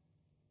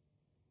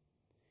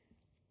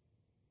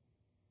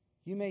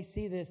 You may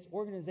see this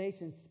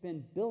organization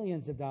spend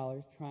billions of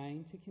dollars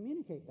trying to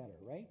communicate better,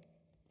 right?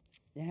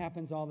 It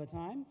happens all the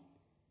time.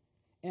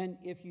 And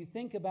if you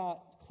think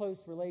about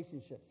close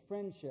relationships,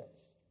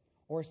 friendships,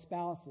 or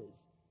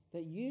spouses,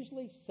 that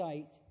usually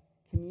cite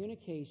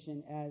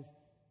communication as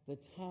the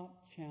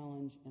top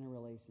challenge in a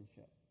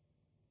relationship.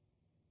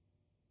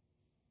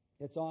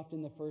 It's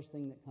often the first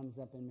thing that comes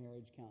up in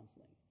marriage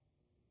counseling.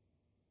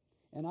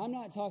 And I'm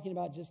not talking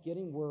about just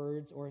getting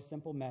words or a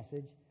simple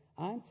message.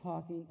 I'm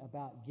talking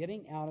about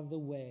getting out of the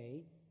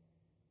way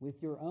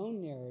with your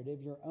own narrative,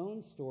 your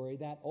own story,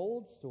 that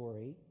old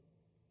story,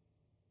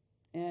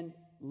 and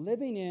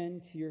living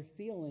into your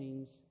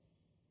feelings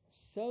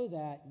so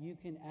that you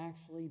can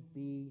actually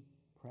be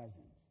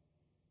present.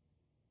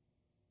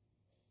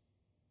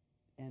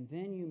 And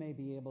then you may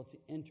be able to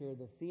enter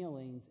the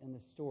feelings and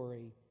the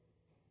story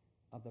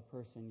of the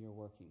person you're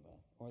working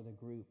with or the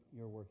group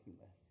you're working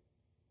with.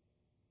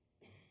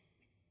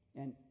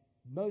 And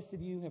most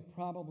of you have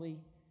probably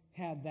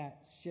had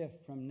that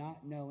shift from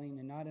not knowing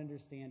and not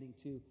understanding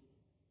to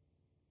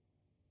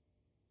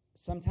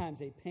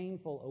sometimes a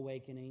painful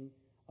awakening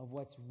of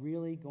what's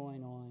really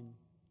going on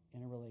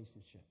in a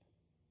relationship.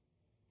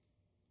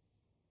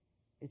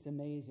 It's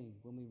amazing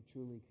when we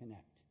truly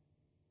connect.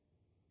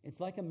 It's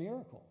like a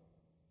miracle.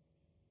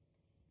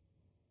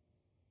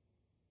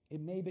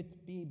 It may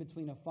be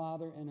between a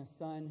father and a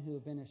son who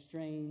have been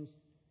estranged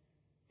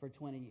for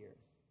 20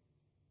 years.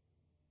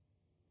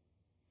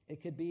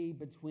 It could be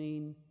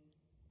between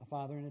a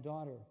father and a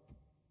daughter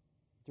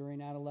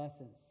during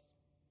adolescence,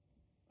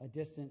 a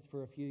distance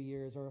for a few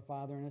years, or a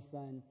father and a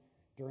son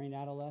during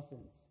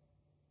adolescence.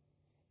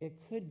 It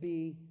could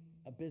be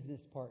a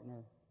business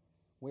partner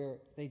where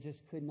they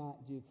just could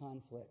not do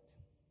conflict.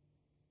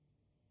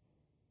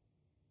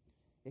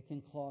 It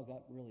can clog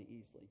up really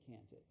easily,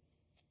 can't it?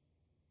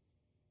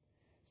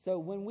 So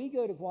when we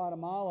go to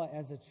Guatemala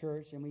as a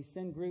church and we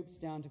send groups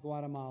down to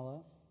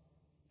Guatemala,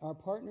 our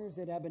partners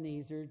at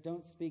Ebenezer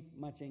don't speak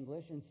much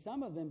English, and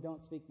some of them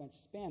don't speak much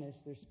Spanish.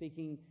 They're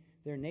speaking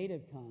their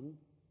native tongue.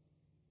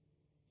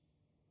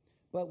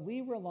 But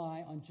we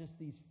rely on just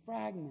these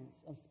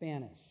fragments of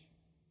Spanish.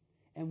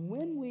 And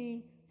when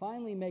we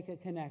finally make a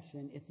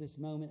connection, it's this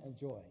moment of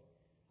joy.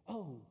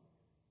 Oh,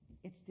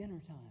 it's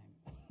dinner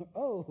time.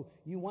 Oh,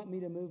 you want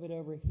me to move it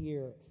over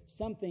here.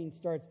 Something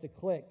starts to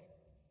click.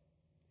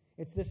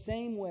 It's the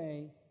same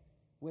way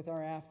with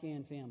our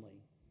Afghan family.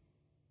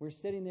 We're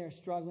sitting there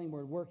struggling.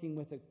 We're working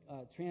with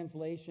a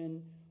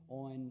translation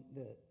on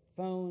the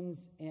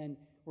phones, and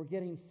we're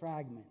getting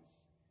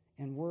fragments,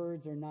 and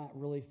words are not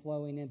really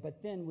flowing in.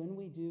 But then when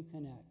we do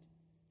connect,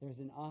 there's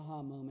an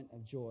aha moment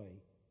of joy.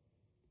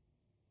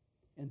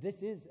 And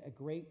this is a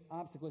great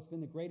obstacle. It's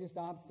been the greatest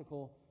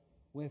obstacle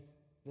with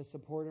the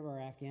support of our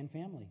Afghan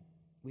family.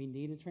 We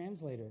need a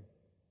translator.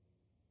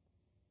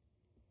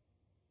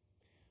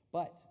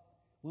 But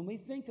when we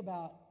think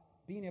about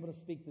being able to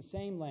speak the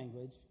same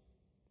language,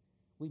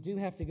 we do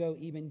have to go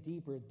even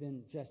deeper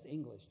than just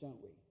English,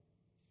 don't we?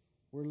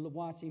 We're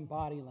watching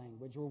body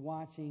language. We're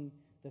watching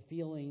the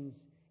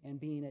feelings and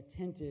being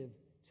attentive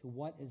to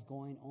what is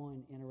going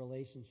on in a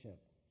relationship.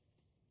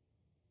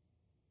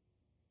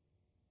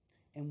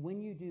 And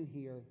when you do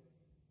hear,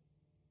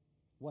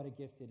 what a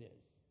gift it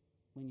is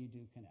when you do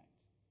connect.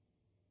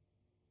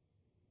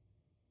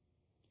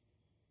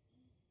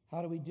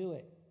 How do we do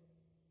it?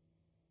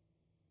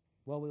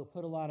 Well, we'll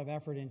put a lot of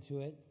effort into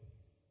it.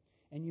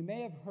 And you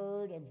may have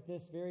heard of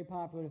this very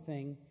popular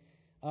thing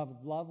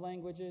of love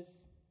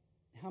languages.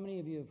 How many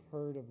of you have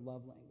heard of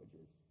love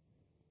languages?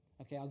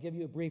 Okay, I'll give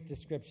you a brief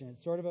description.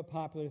 It's sort of a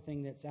popular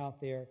thing that's out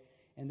there,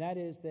 and that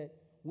is that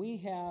we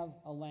have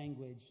a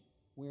language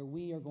where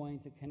we are going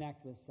to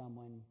connect with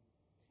someone,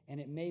 and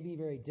it may be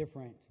very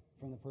different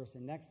from the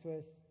person next to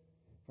us,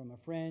 from a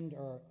friend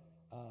or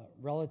a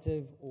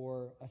relative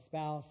or a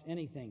spouse,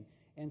 anything.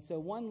 And so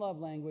one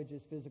love language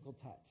is physical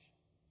touch.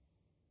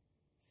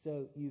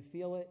 So you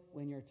feel it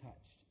when you're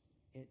touched.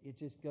 It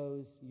just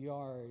goes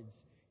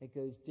yards. It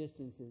goes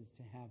distances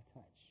to have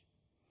touch.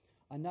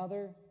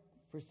 Another,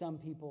 for some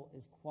people,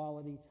 is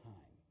quality time.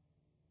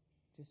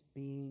 Just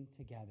being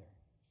together.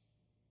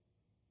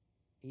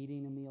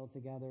 Eating a meal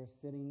together,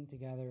 sitting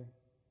together,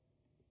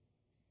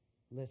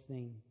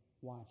 listening,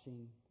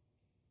 watching.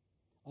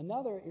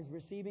 Another is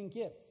receiving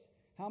gifts.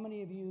 How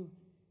many of you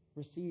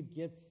receive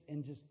gifts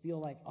and just feel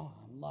like, oh,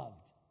 I'm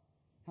loved?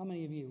 How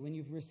many of you, when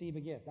you receive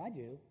a gift? I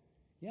do.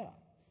 Yeah.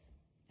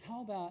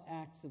 How about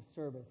acts of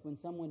service? When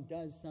someone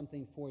does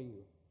something for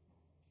you,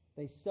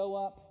 they sew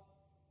up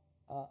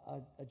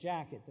a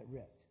jacket that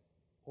ripped,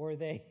 or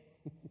they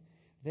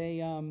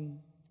do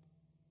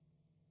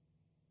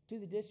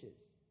the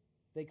dishes,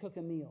 they cook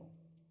a meal,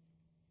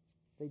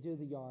 they do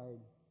the yard,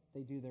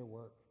 they do their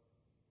work.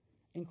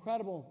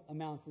 Incredible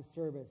amounts of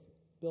service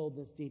build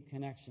this deep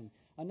connection.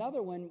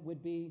 Another one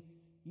would be,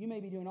 you may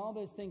be doing all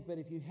those things, but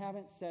if you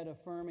haven't said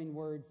affirming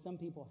words, some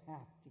people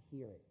have to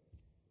hear it.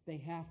 They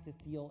have to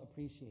feel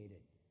appreciated.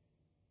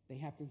 They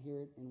have to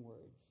hear it in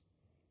words.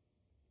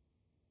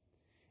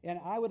 And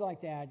I would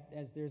like to add,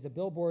 as there's a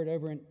billboard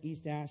over in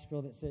East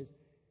Asheville that says,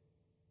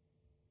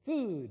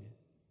 Food,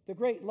 the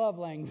great love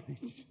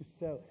language.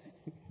 So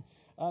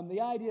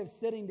the idea of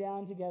sitting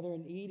down together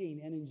and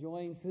eating and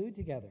enjoying food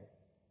together.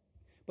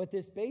 But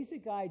this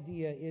basic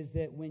idea is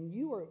that when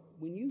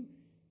you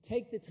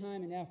take the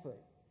time and effort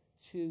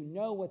to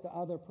know what the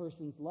other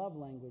person's love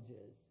language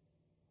is,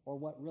 or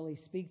what really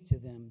speaks to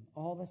them,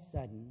 all of a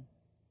sudden,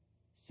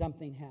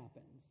 something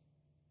happens.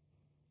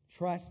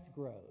 Trust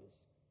grows.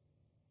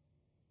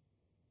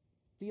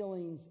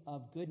 Feelings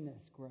of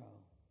goodness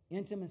grow.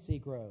 Intimacy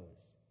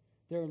grows.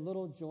 There are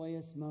little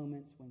joyous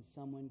moments when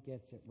someone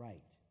gets it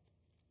right.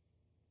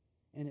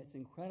 And it's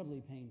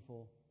incredibly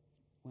painful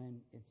when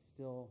it's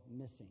still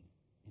missing.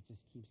 It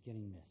just keeps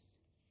getting missed.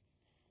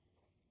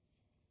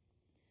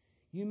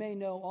 You may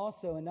know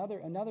also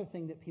another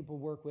thing that people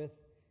work with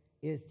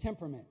is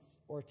temperaments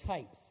or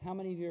types. How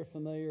many of you are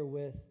familiar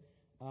with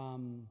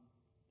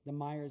the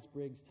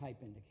Myers-Briggs type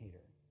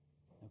indicator?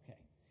 Okay.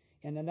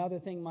 And another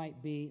thing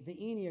might be the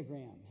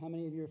Enneagram. How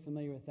many of you are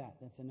familiar with that?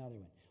 That's another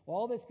one. Well,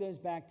 all this goes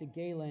back to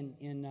Galen,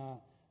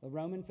 the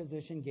Roman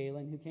physician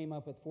Galen, who came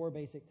up with 4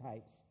 basic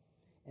types.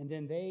 And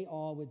then they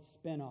all would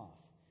spin off.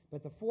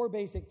 But the 4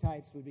 basic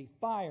types would be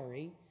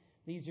fiery.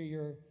 These are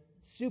your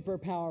super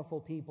powerful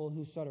people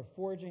who sort of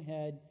forge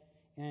ahead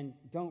and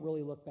don't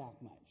really look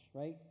back much,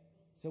 right?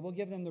 So we'll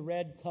give them the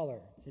red color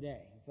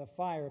today, the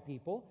fire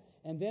people.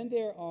 And then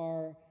there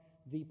are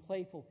the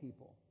playful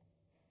people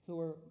who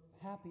are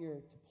happier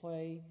to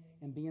play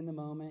and be in the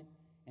moment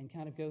and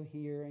kind of go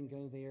here and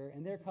go there.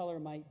 And their color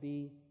might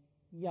be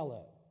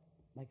yellow,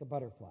 like a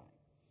butterfly.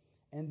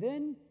 And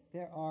then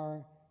there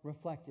are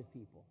reflective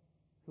people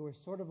who are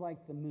sort of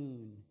like the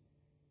moon.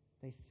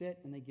 They sit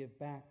and they give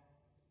back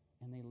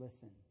and they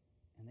listen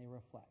and they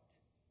reflect.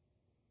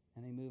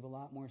 And they move a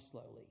lot more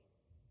slowly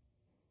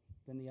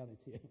than the other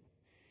two.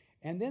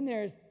 And then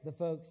there's the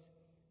folks,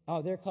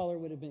 their color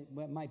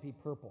might be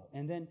purple.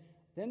 And then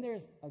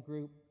there's a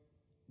group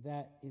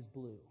that is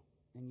blue,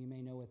 and you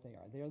may know what they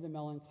are. They are the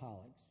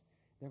melancholics.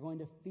 They're going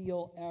to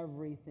feel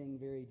everything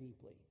very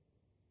deeply,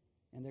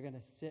 and they're going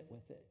to sit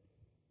with it,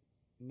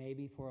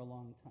 maybe for a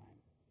long time.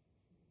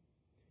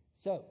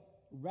 So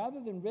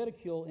rather than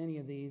ridicule any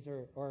of these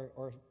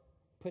or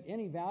put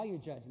any value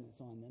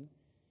judgments on them,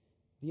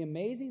 the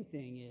amazing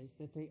thing is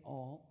that they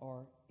all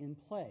are in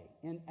play.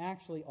 And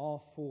actually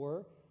all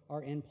 4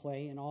 are in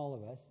play in all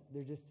of us.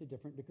 They're just to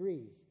different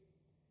degrees.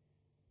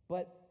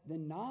 But the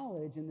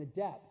knowledge and the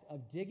depth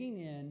of digging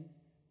in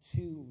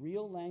to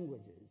real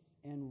languages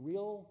and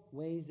real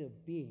ways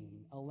of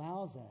being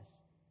allows us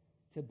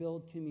to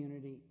build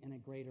community in a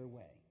greater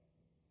way.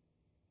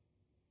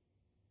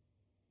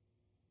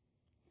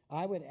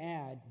 I would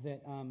add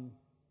that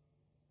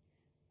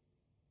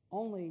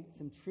only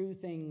some true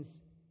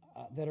things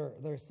that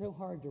are so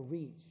hard to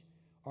reach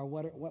are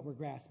what we're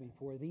grasping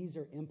for. These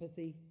are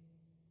empathy.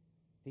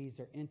 These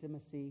are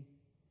intimacy.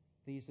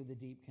 These are the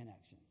deep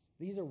connections.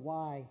 These are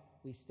why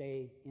we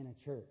stay in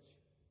a church,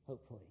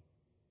 hopefully,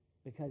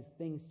 because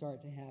things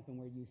start to happen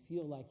where you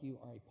feel like you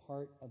are a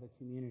part of a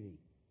community.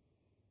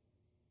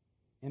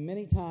 And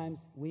many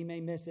times we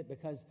may miss it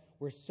because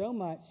we're so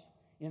much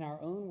in our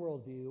own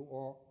worldview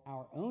or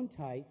our own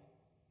type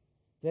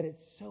that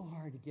it's so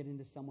hard to get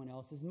into someone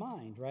else's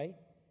mind, right?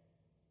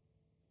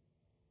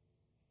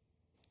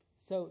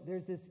 So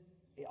there's this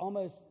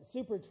almost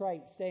super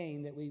trite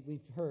saying that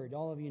we've heard,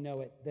 all of you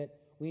know it, that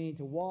we need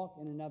to walk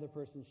in another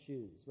person's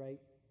shoes, right,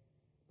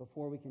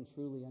 before we can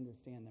truly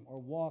understand them, or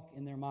walk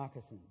in their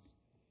moccasins.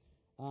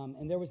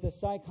 And there was this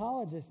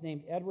psychologist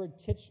named Edward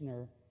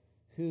Titchener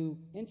who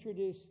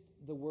introduced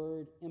the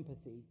word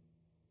empathy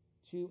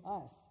to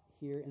us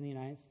here in the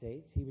United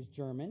States. He was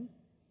German,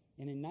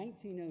 and in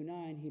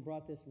 1909 he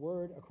brought this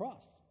word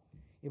across.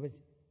 It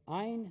was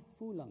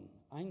Einfühlung,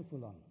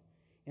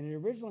 and it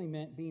originally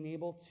meant being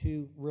able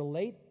to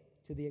relate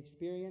to the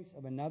experience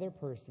of another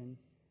person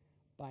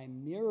by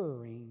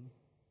mirroring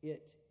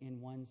it in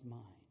one's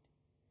mind.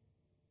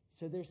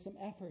 So there's some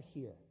effort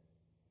here.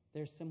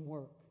 There's some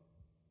work.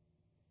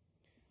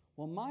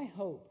 Well, my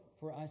hope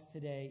for us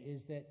today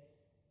is that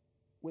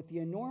with the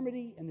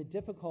enormity and the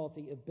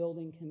difficulty of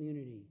building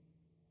community,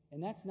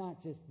 and that's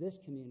not just this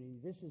community,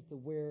 this is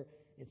where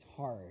it's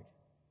hard,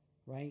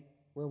 right?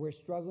 Where we're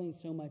struggling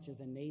so much as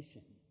a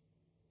nation.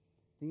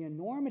 The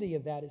enormity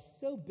of that is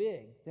so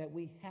big that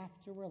we have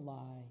to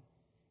rely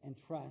and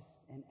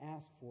trust and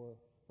ask for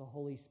the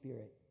Holy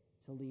Spirit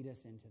to lead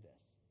us into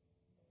this.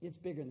 It's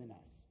bigger than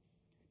us.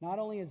 Not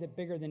only is it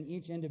bigger than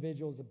each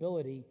individual's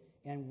ability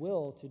and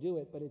will to do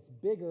it, but it's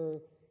bigger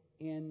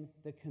in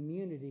the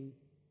community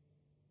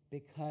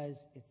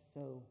because it's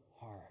so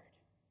hard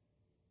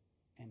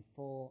and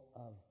full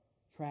of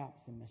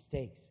traps and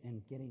mistakes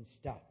and getting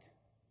stuck.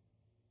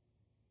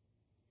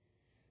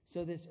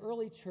 So this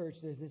early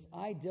church, there's this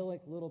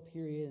idyllic little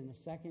period in the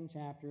 2nd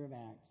chapter of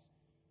Acts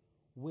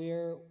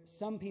where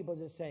some people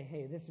just say,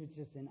 hey, this was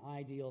just an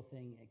ideal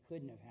thing. It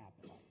couldn't have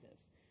happened like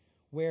this.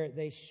 Where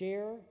they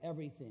share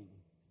everything,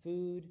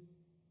 food,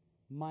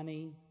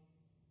 money,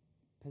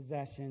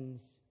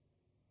 possessions.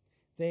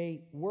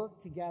 They work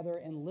together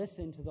and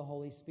listen to the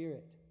Holy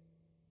Spirit.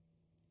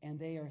 and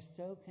they are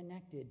so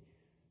connected,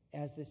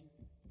 as this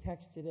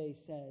text today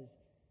says,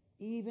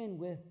 even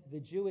with the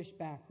Jewish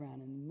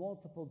background and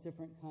multiple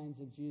different kinds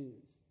of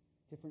Jews,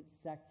 different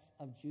sects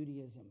of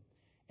Judaism,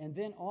 and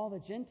then all the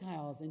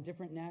Gentiles in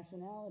different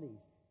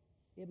nationalities.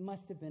 It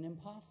must have been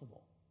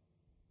impossible.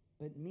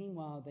 But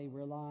meanwhile, they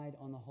relied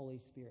on the Holy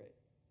Spirit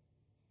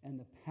and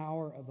the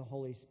power of the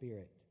Holy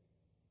Spirit.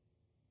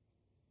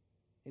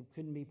 It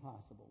couldn't be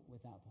possible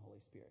without the Holy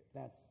Spirit.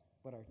 That's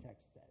what our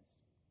text says.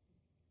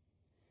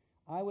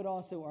 I would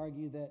also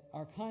argue that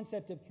our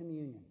concept of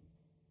communion,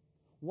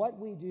 what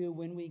we do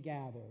when we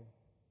gather,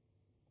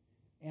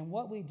 and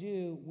what we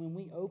do when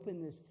we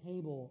open this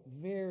table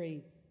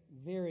very,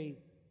 very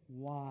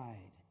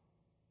wide,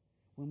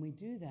 when we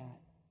do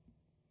that,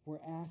 we're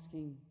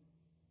asking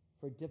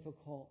for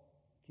difficult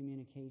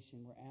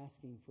communication. We're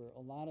asking for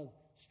a lot of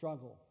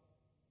struggle.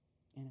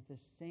 And at the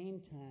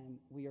same time,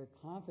 we are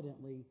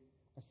confidently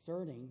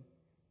asserting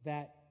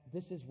that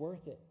this is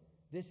worth it.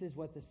 This is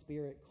what the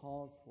Spirit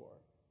calls for.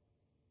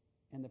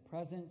 And the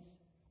presence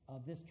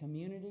of this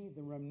community,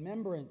 the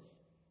remembrance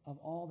of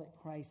all that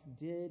Christ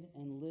did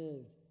and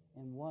lived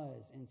and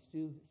was and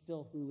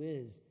still who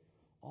is,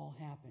 all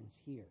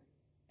happens here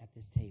at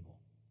this table.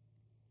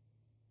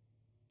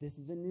 This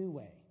is a new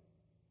way,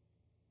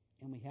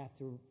 and we have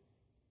to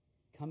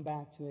come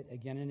back to it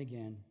again and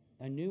again.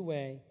 A new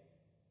way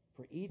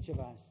for each of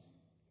us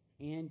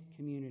and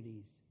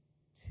communities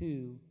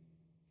to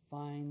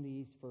find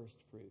these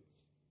first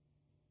fruits.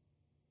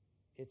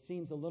 It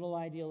seems a little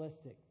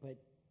idealistic, but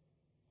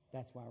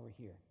that's why we're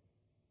here.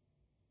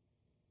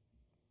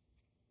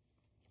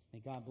 May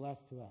God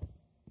bless to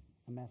us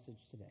a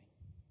message today.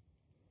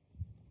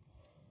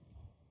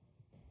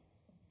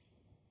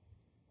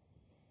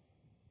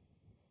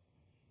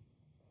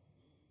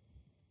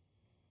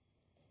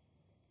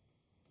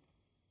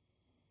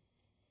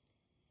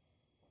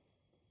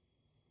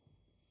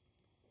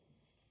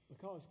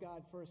 Because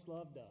God first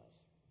loved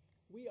us,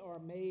 we are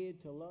made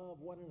to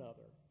love one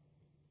another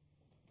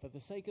for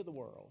the sake of the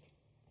world.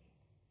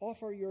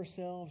 Offer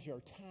yourselves your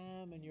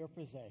time and your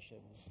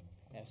possessions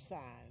as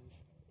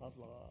signs of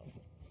love.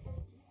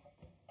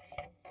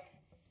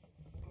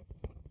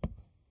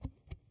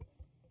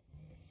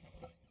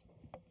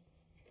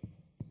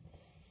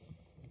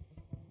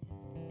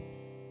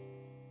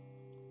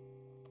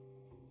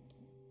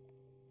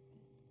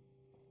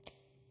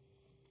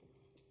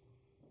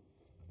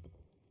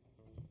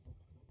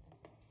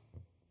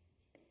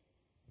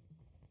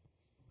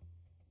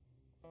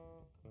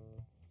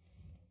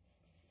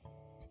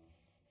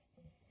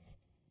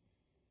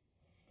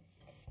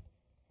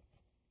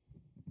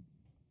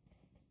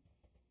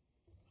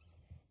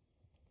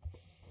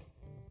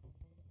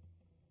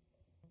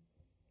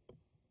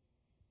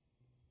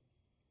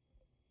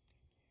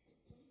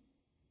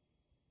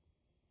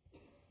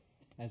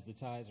 As the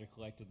tithes are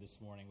collected this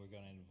morning, we're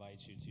going to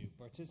invite you to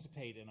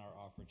participate in our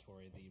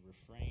offertory. The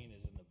refrain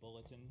is in the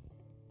bulletin.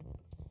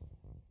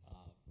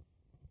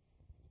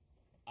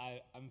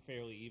 I'm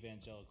fairly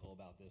evangelical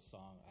about this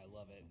song. I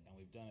love it, and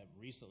we've done it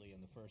recently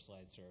in the First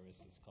Light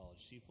service. It's called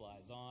She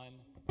Flies On,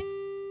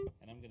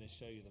 and I'm going to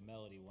show you the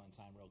melody one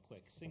time real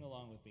quick. Sing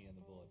along with me in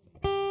the bulletin.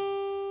 1,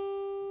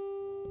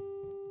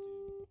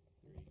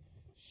 2, 3.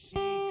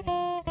 She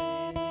comes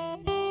sailing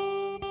on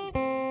the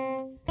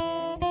wind,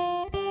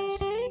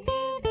 flashing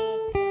in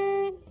the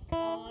sun,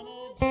 on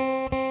a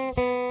journey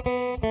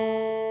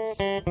just begun.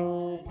 She flies on,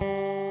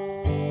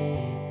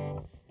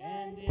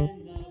 and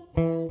in the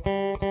passage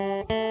of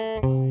the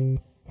night,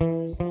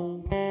 her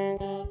song goes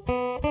up in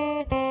the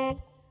night, the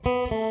wonder of light. She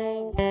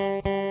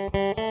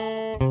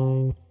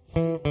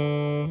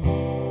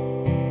flies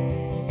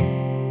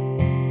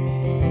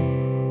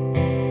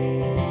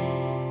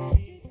on.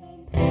 She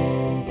comes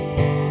sailing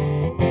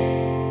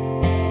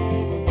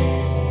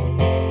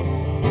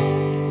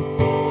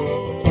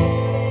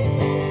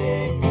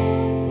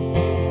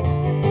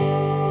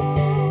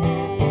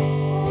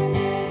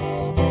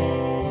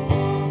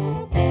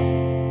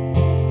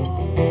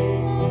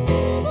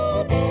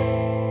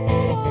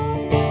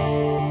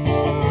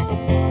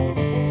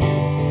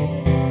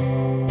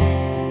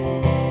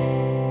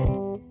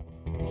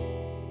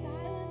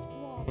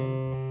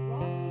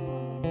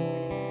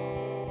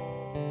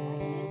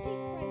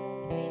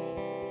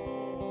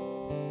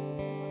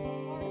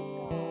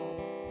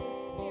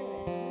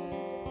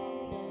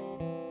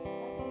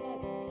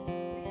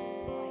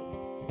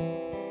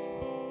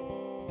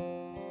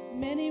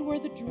Many were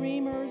the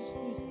dreamers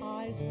whose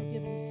eyes were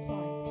given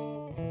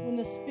sight, when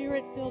the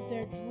Spirit filled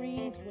their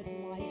dreams with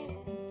life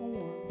and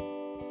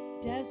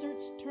form.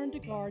 Deserts turned to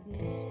gardens,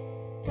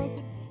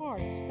 broken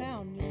hearts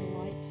found new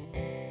light,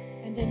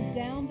 and then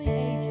down the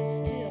ages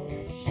still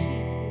she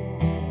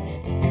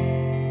formed.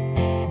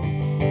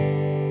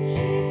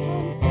 She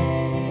comes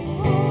sailing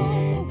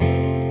on the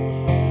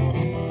wind,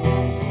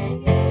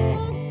 flashing in the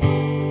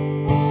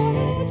sun, on a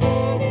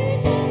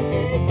journey just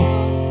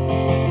begun. She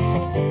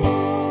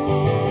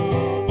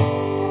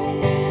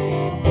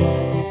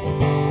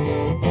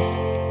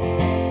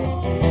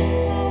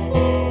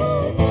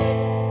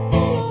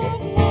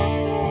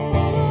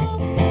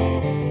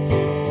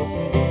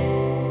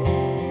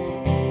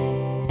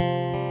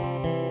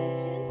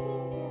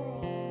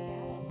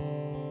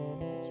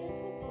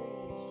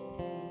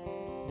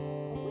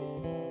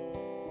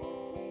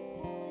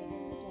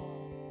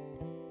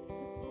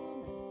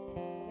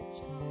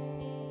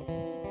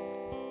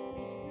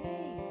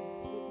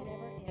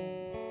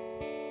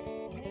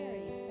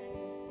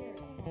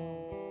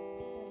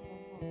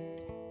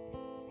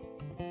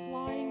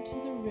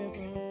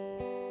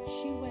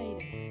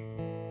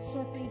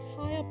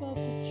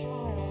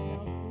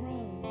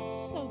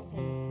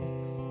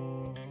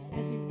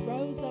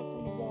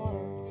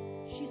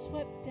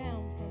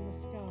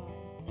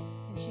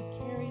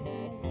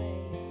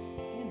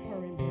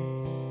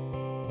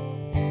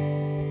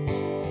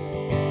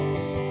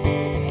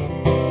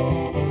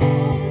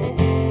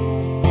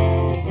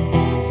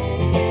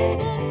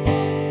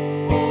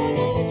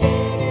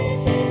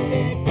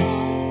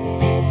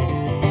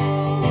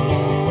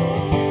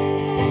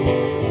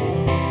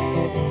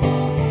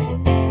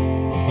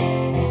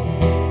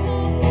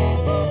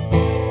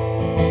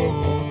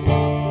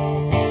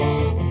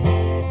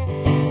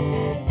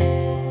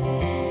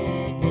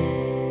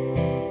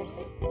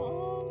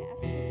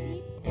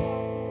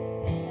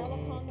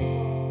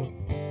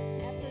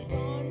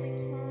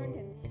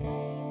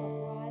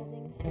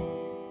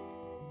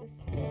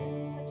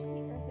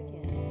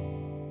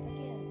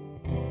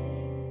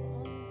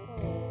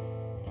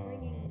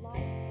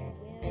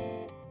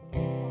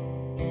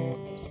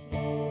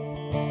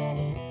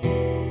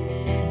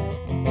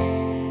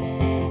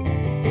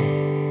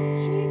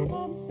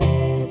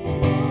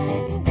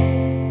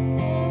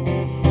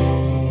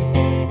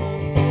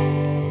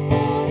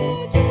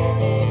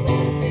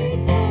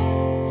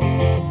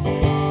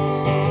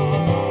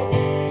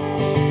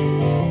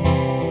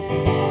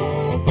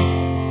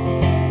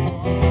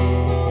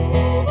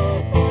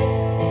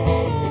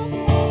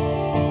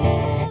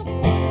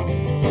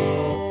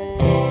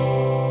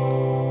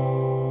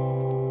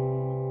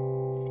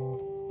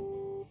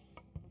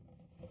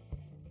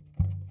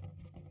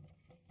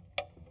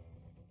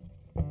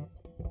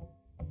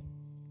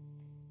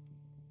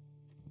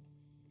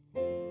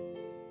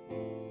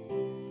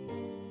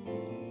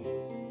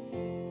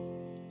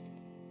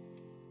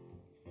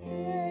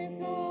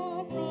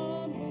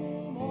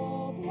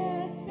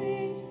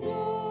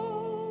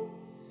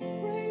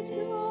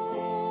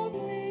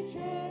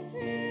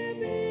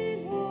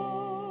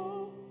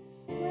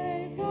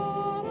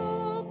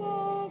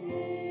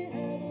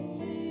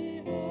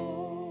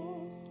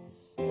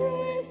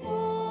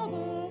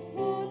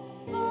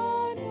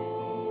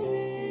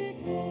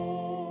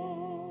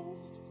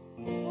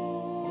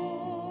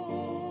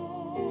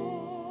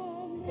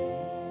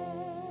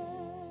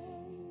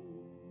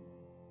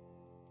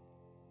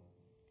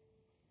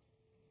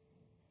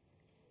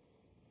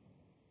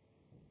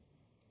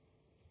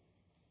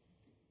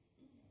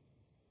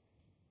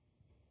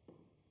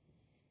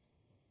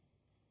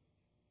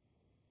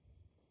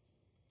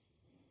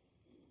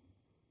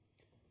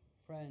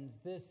Friends,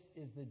 this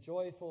is the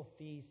joyful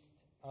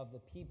feast of the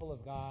people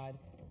of God.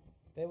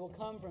 They will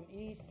come from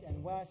east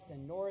and west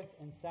and north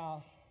and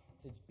south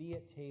to be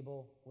at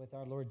table with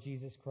our Lord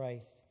Jesus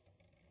Christ.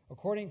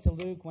 According to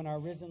Luke, when our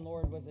risen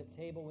Lord was at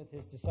table with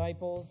his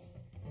disciples,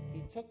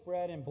 he took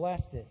bread and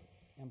blessed it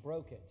and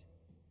broke it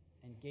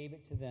and gave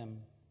it to them.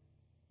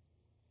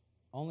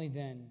 Only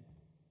then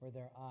were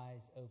their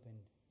eyes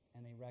opened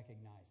and they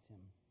recognized him.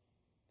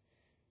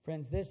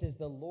 Friends, this is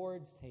the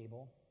Lord's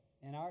table,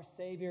 and our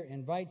Savior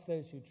invites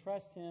those who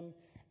trust him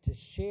to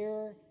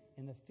share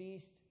in the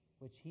feast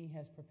which he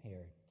has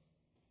prepared.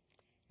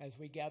 As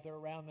we gather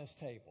around this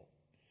table,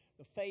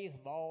 the faith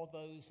of all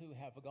those who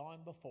have gone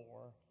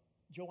before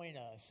join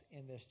us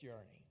in this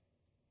journey.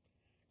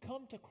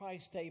 Come to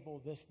Christ's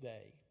table this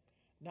day,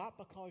 not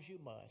because you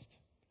must,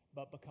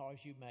 but because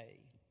you may.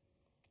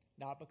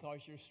 Not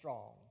because you're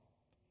strong,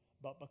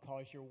 but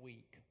because you're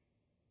weak.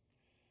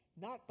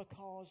 Not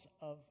because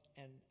of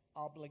an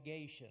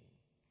obligation,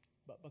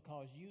 but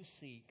because you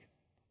seek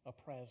a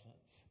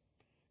presence.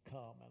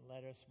 Come and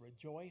let us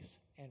rejoice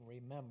and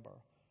remember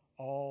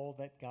all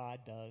that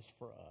God does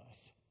for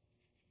us.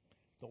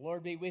 The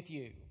Lord be with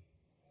you.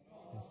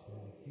 Yes, sir,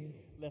 with you.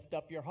 Lift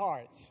up your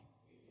hearts.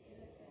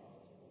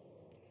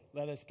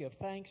 Let us give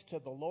thanks to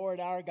the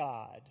Lord our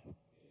God.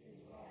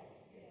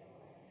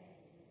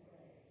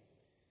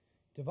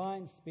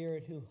 Divine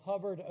Spirit, who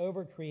hovered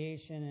over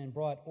creation and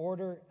brought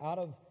order out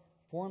of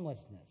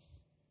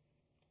formlessness,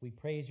 we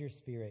praise your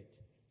Spirit.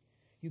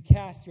 You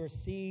cast your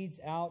seeds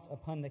out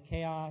upon the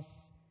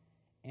chaos,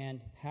 and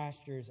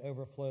pastures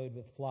overflowed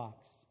with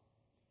flocks.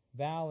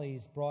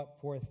 Valleys brought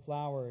forth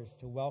flowers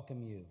to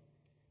welcome you.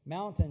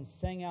 Mountains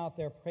sang out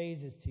their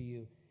praises to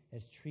you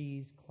as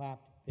trees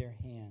clapped their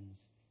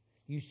hands.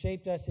 You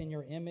shaped us in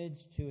your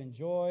image to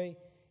enjoy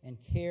and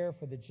care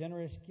for the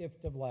generous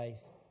gift of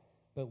life,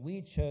 but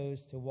we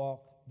chose to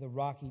walk the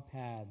rocky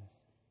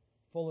paths,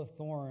 full of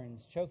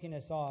thorns, choking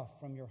us off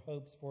from your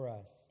hopes for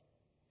us.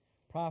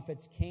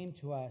 Prophets came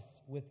to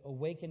us with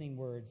awakening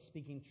words,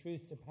 speaking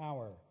truth to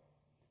power,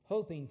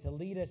 hoping to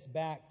lead us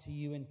back to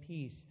you in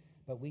peace,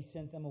 but we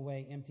sent them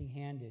away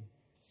empty-handed,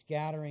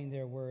 scattering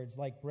their words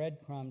like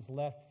breadcrumbs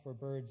left for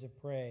birds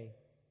of prey.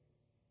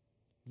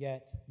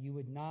 Yet you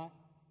would not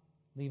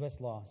leave us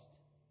lost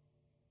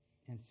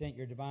and sent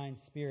your divine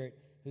Spirit,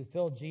 who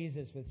filled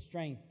Jesus with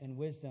strength and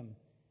wisdom,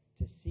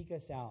 to seek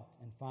us out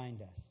and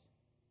find us.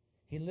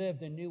 He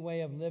lived a new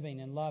way of living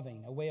and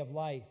loving, a way of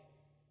life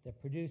that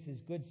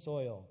produces good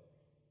soil,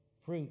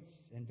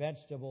 fruits, and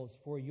vegetables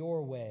for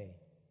your way.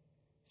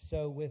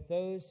 So with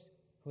those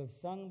who have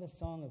sung the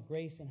song of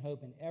grace and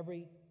hope in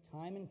every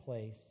time and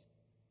place,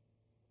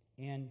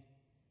 and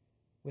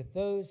with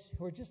those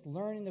who are just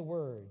learning the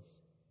words,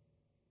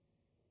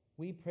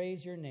 we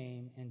praise your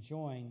name and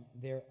join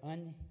their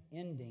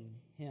unending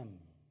hymn.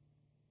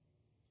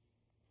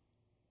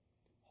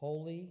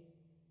 Holy,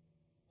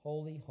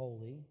 holy,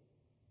 holy.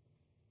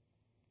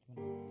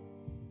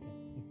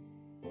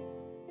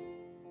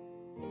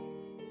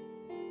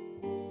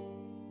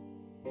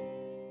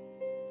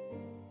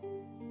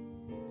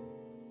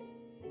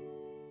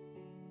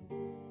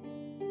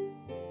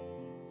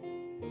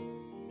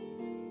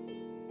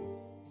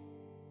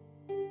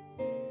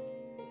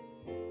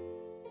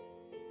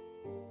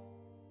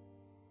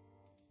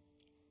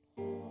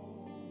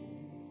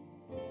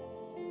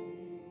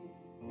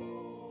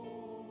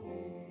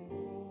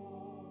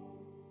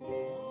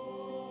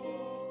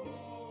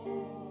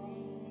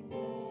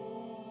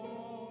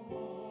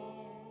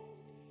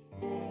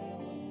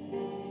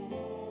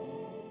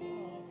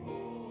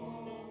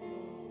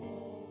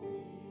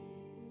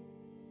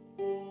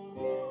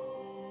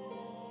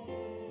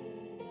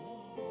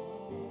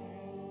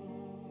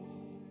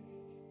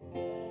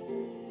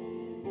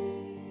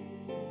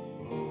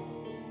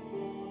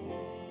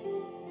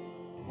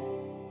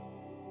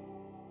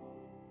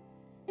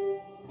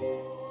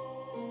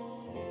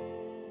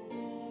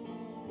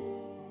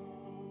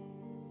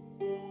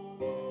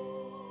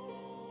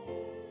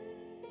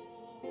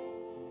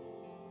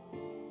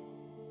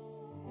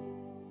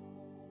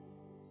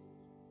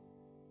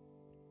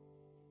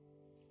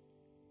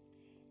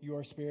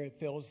 Your Spirit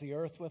fills the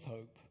earth with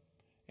hope,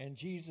 and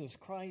Jesus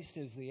Christ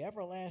is the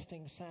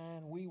everlasting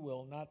sign we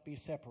will not be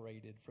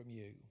separated from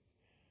you.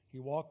 He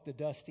walked the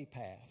dusty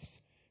paths,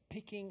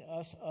 picking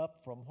us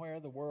up from where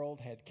the world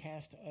had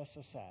cast us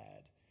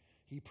aside.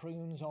 He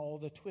prunes all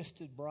the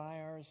twisted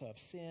briars of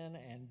sin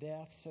and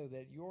death so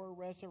that your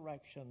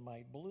resurrection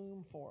might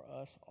bloom for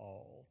us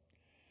all.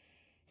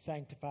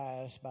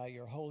 Sanctify us by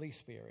your Holy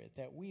Spirit,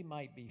 that we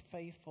might be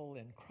faithful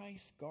in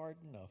Christ's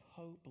garden of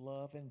hope,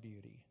 love, and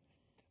beauty,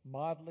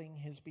 modeling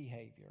his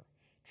behavior,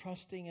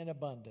 trusting in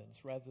abundance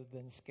rather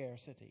than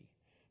scarcity,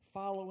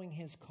 following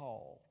his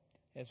call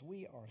as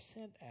we are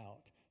sent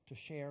out to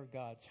share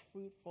God's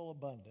fruitful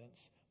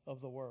abundance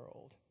of the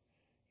world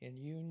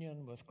in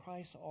union with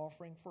Christ's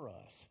offering for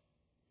us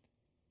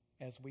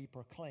as we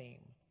proclaim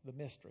the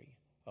mystery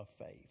of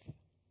faith.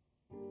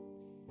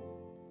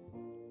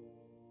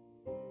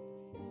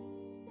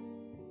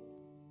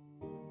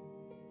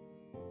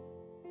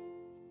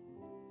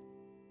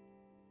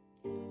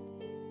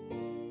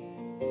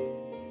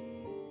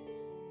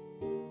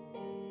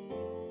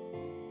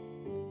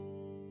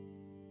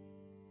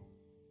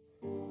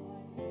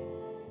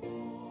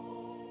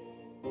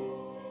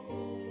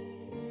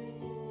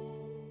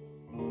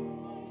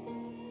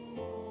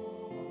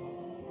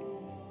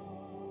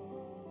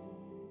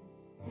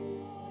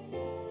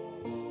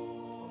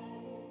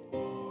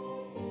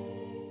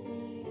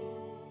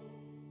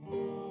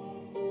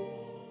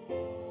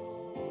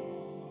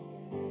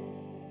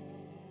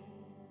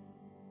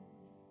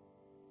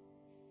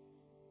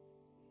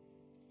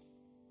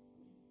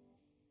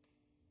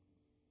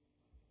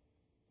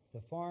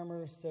 The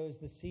farmer sows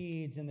the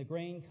seeds, and the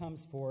grain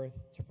comes forth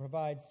to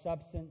provide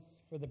substance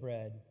for the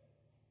bread.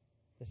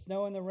 The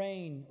snow and the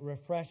rain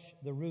refresh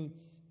the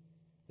roots.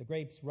 The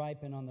grapes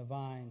ripen on the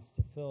vines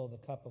to fill the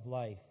cup of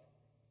life.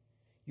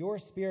 Your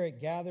Spirit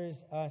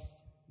gathers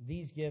us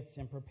these gifts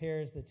and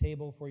prepares the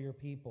table for your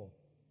people,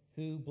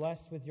 who,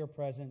 blessed with your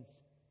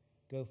presence,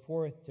 go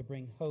forth to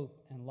bring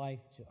hope and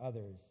life to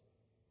others,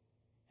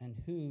 and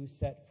who,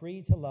 set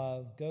free to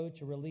love, go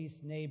to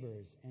release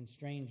neighbors and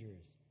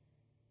strangers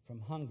from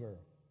hunger,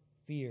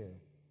 fear,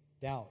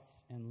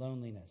 doubts, and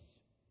loneliness.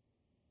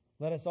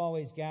 Let us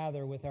always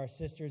gather with our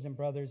sisters and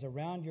brothers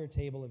around your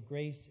table of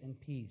grace and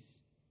peace,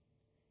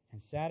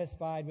 and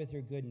satisfied with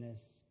your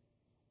goodness,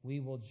 we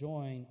will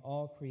join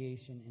all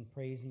creation in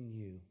praising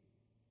you.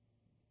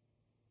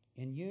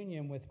 In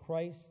union with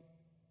Christ's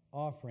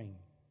offering,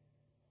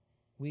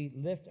 we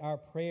lift our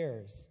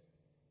prayers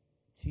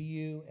to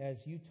you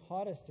as you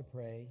taught us to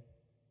pray.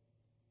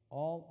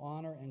 All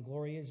honor and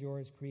glory is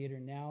yours, Creator,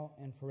 now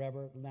and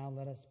forever. Now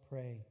let us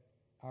pray.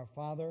 Our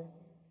Father,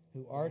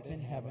 who art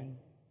in heaven,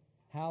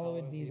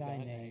 hallowed be thy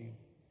name.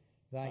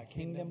 Thy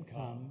kingdom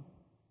come,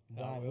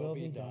 thy will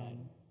be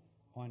done,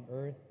 on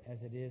earth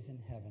as it is in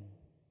heaven.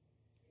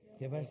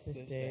 Give us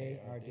this day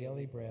our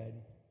daily bread,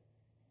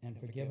 and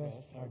forgive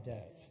us our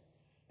debts,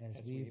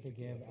 as we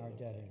forgive our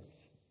debtors.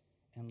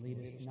 And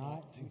lead us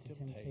not into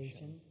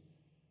temptation,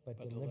 but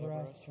deliver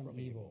us from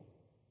evil.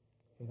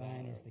 For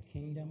thine is the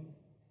kingdom,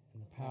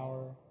 and the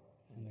power,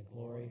 and the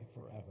glory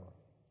forever.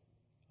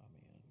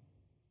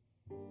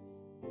 Amen.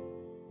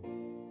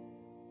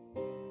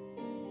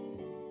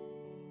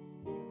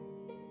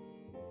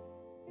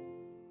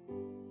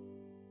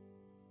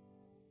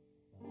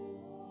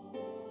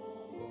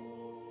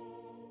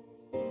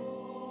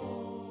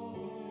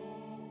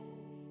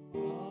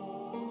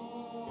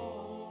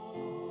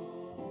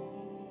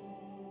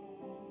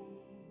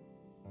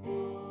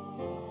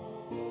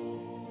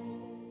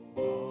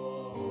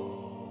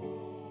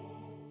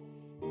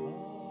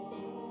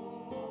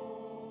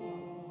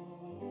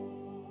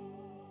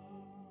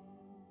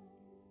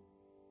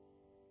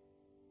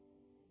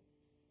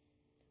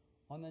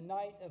 On the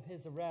night of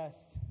his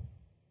arrest,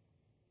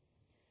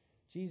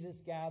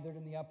 Jesus gathered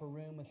in the upper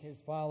room with his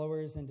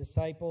followers and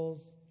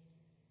disciples,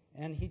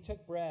 and he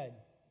took bread.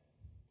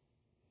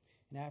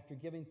 And after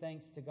giving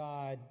thanks to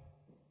God,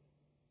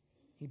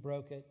 he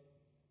broke it,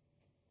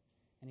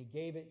 and he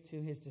gave it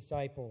to his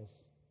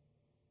disciples,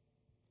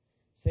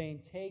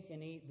 saying, "Take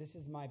and eat, this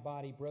is my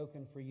body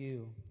broken for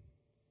you.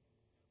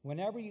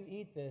 Whenever you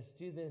eat this,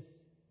 do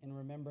this in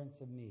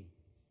remembrance of me."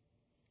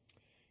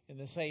 In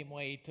the same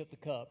way, he took the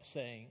cup,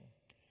 saying,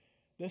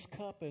 "This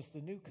cup is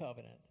the new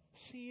covenant,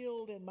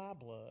 sealed in my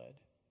blood,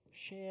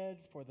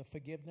 shed for the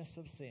forgiveness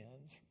of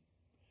sins.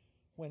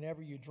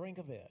 Whenever you drink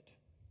of it,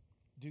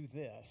 do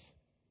this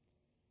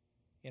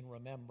in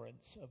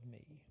remembrance of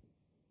me."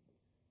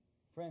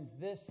 Friends,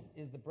 this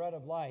is the bread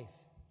of life.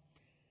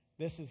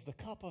 This is the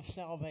cup of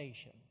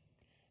salvation.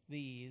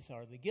 These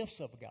are the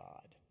gifts of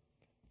God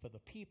for the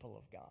people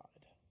of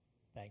God.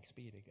 Thanks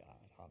be to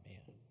God.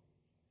 Amen.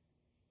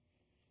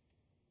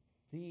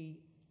 The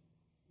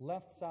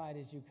left side,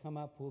 as you come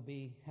up, will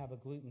have a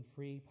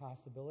gluten-free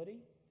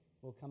possibility.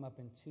 We'll come up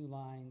in two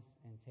lines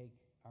and take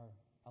our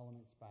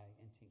elements by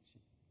intinction.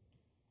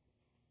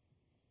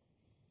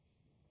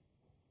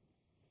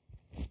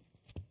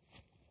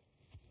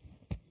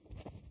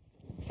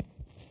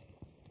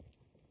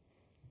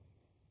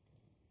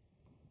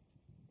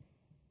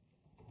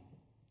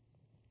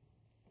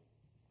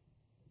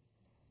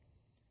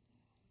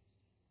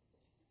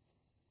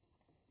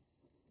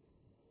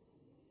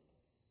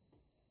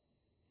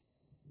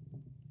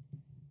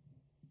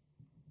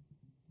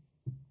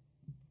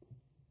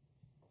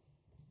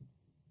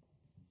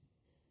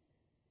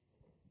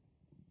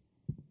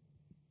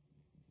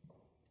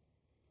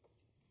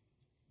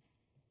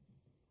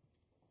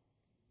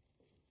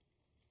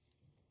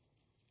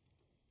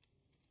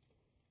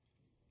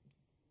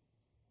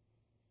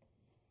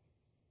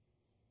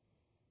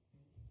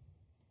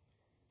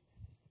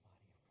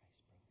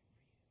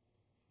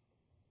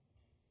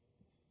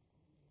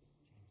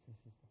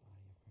 This is the body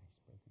of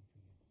Christ broken for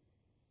you.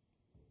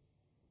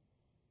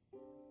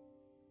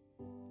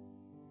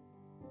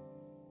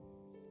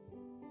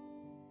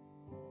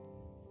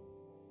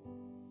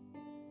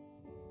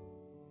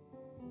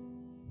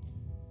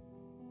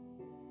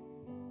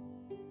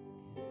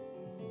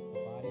 This is the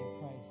body of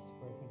Christ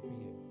broken for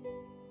you.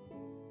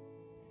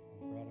 And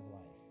the bread of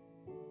life.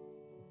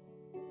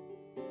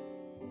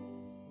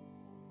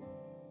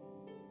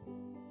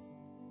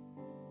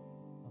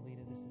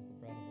 Alita, this is the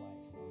bread of life.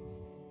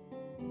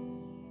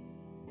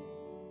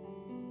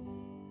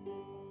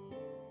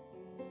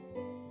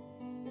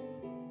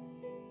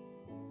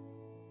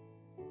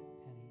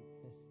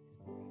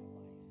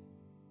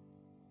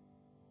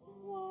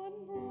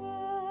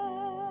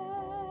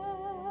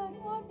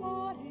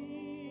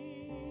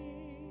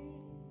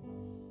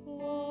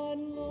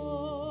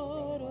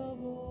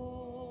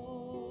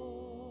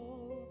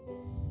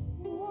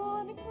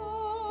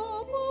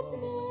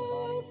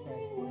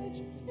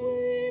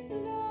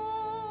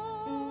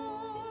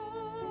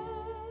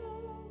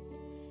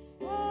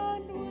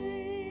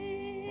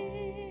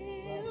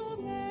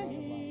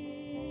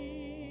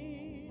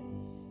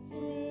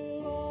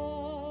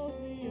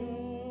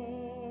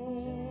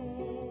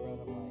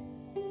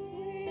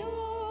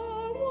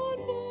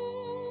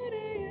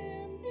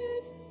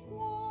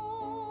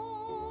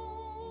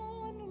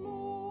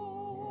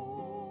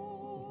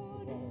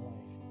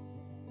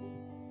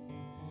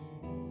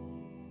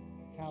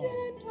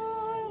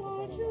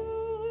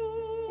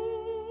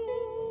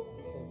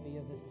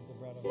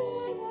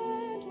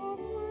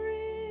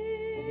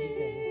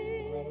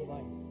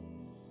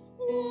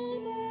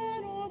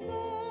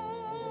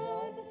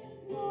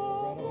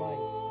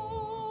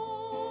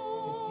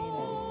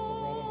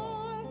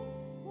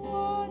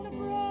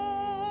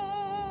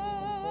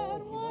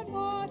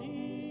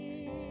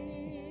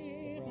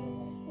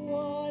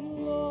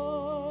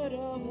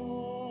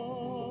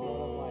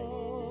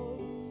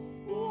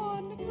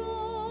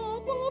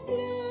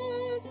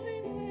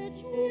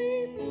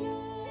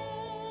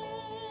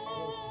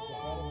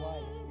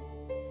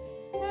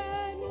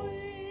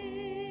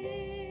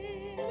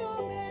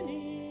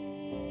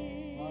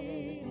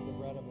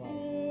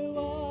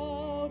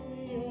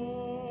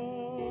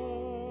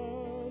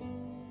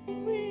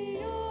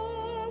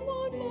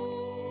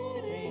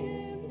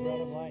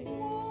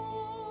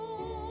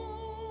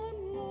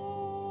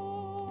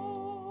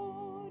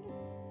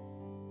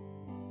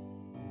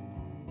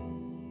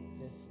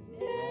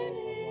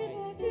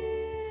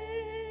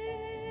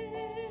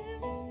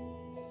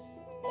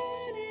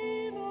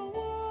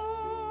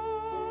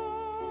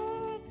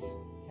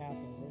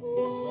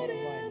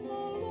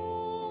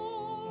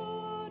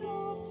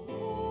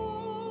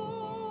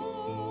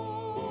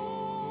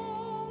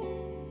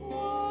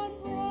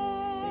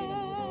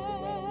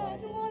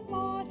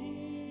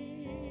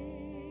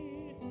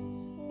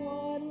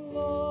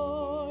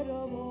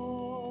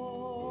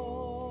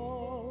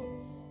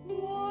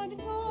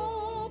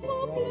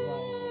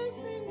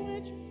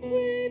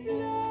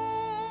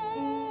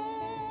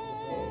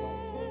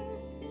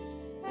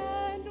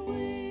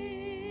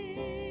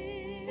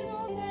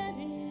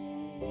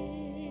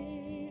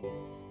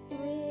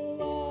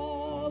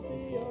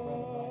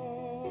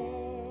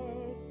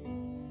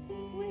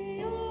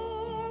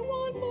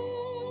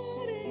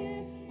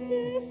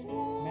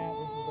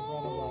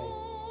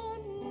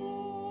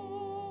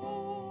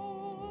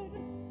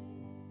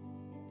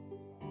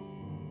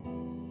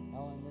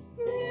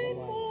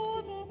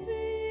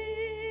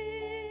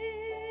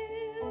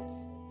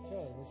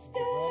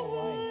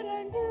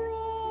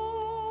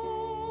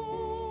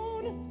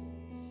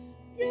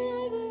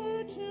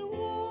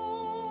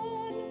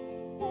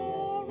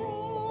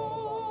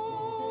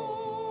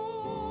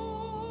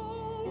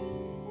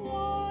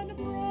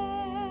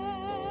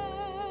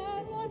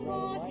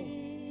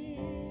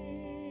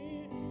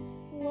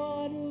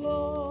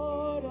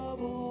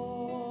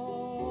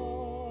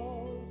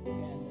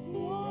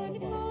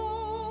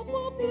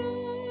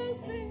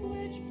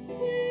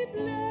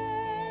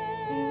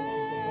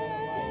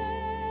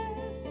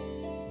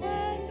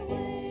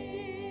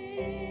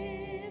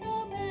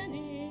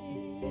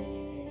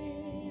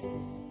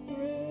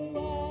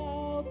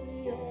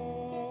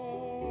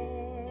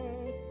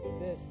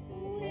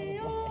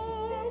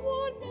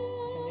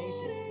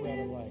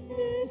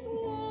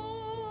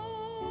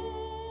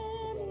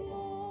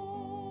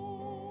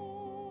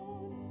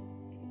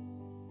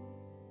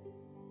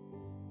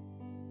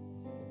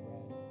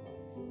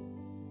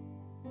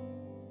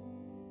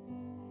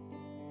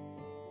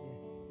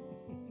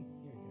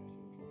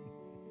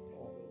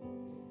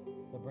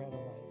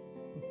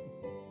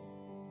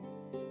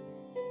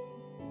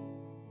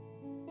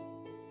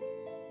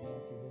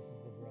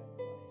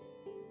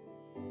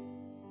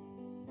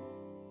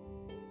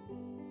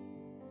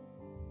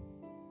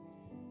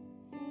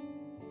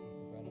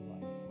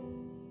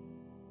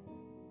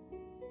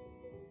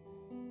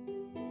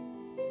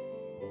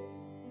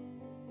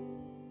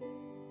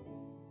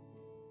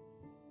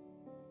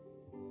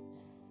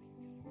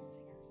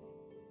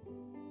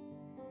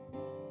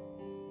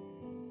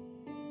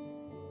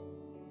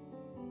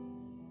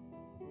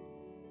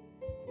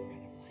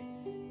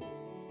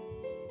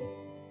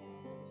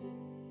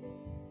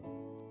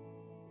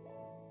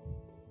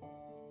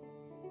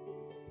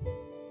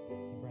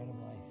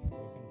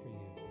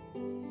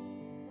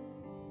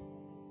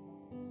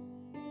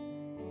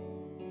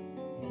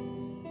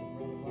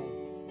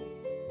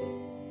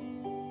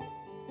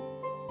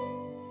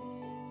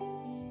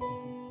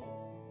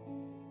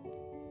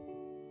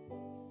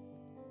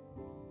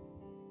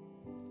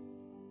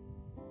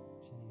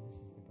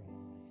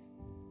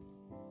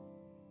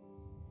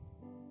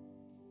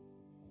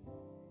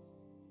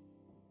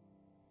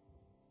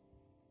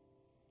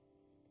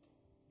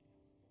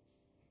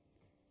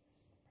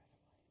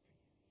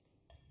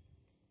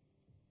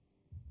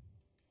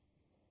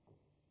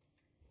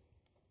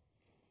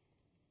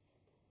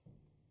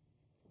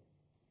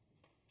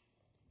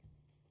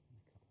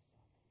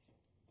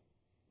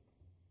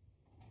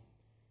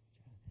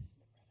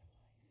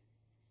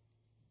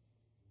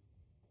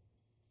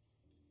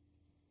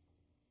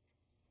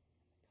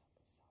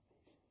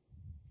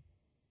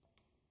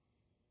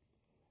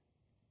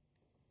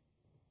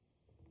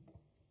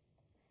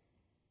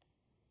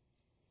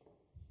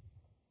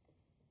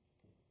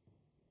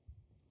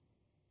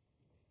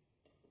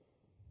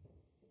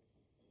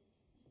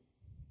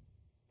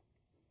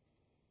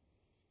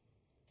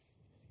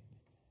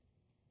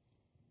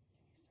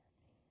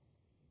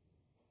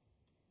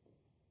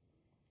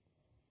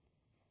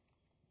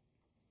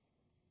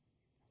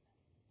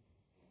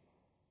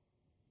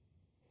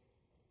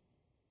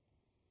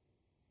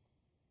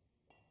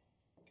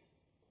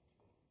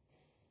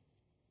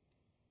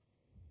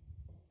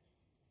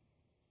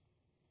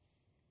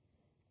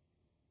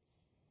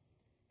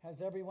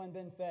 Has everyone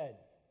been fed?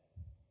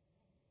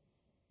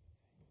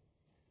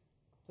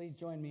 Please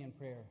join me in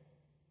prayer.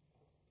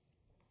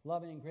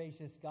 Loving and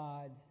gracious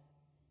God,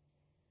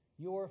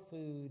 your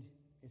food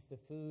is the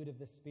food of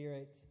the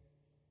Spirit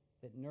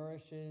that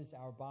nourishes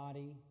our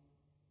body,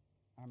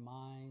 our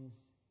minds,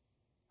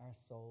 our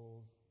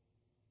souls,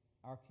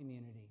 our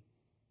community.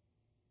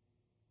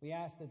 We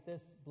ask that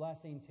this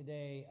blessing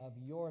today of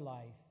your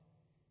life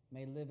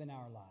may live in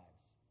our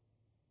lives,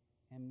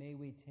 and may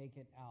we take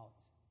it out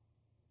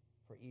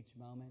for each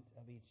moment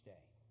of each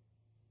day.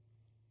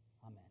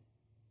 Amen.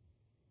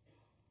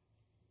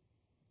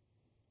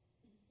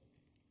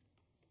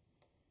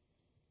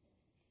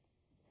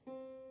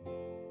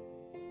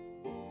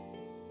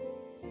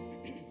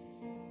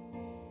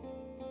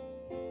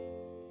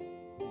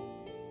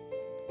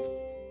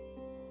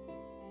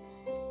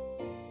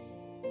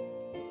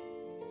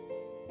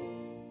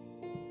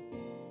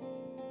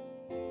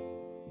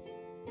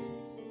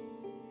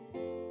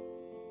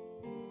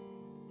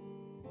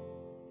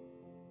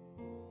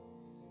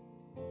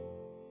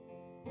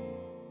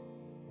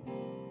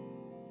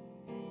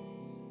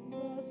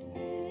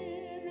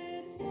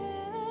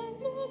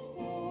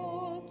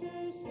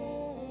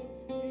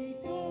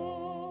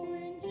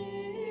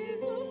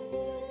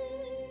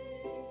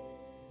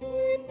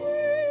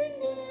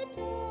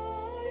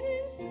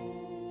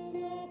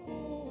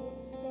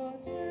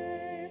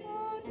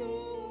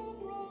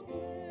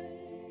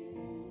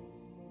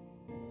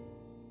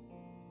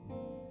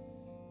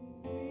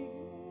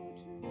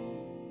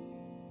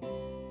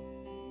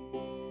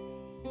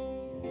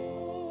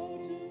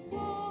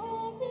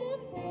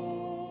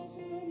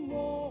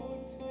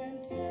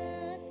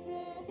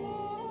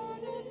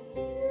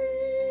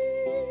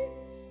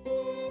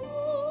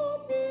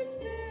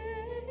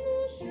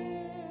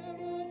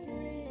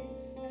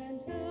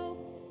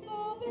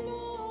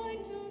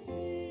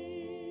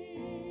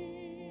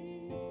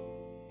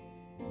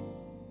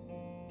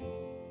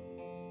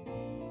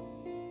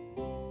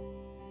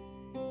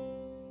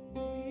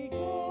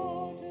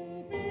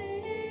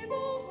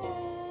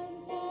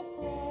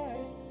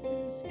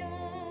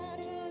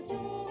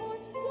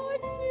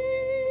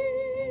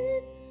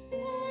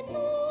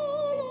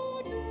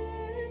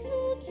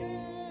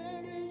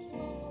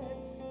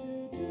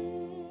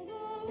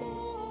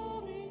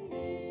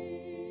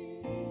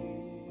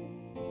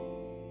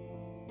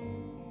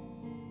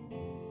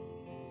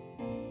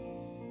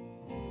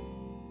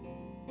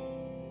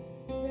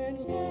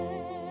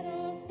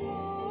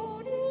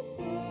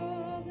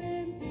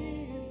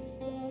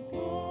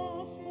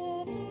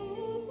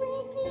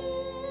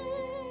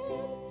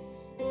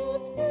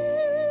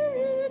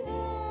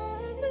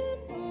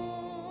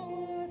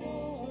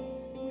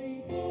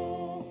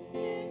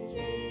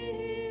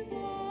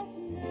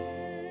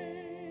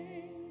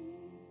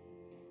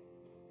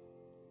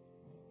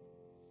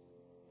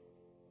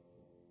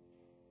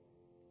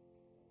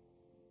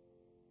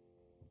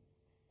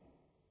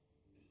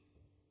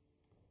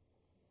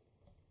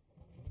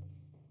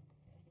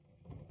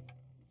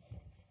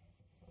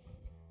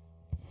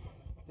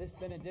 This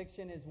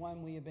benediction is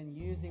one we have been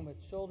using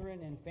with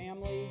children and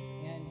families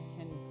and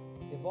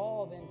can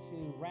evolve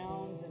into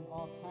rounds and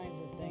all kinds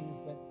of things,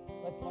 but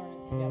let's learn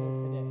it together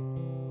today.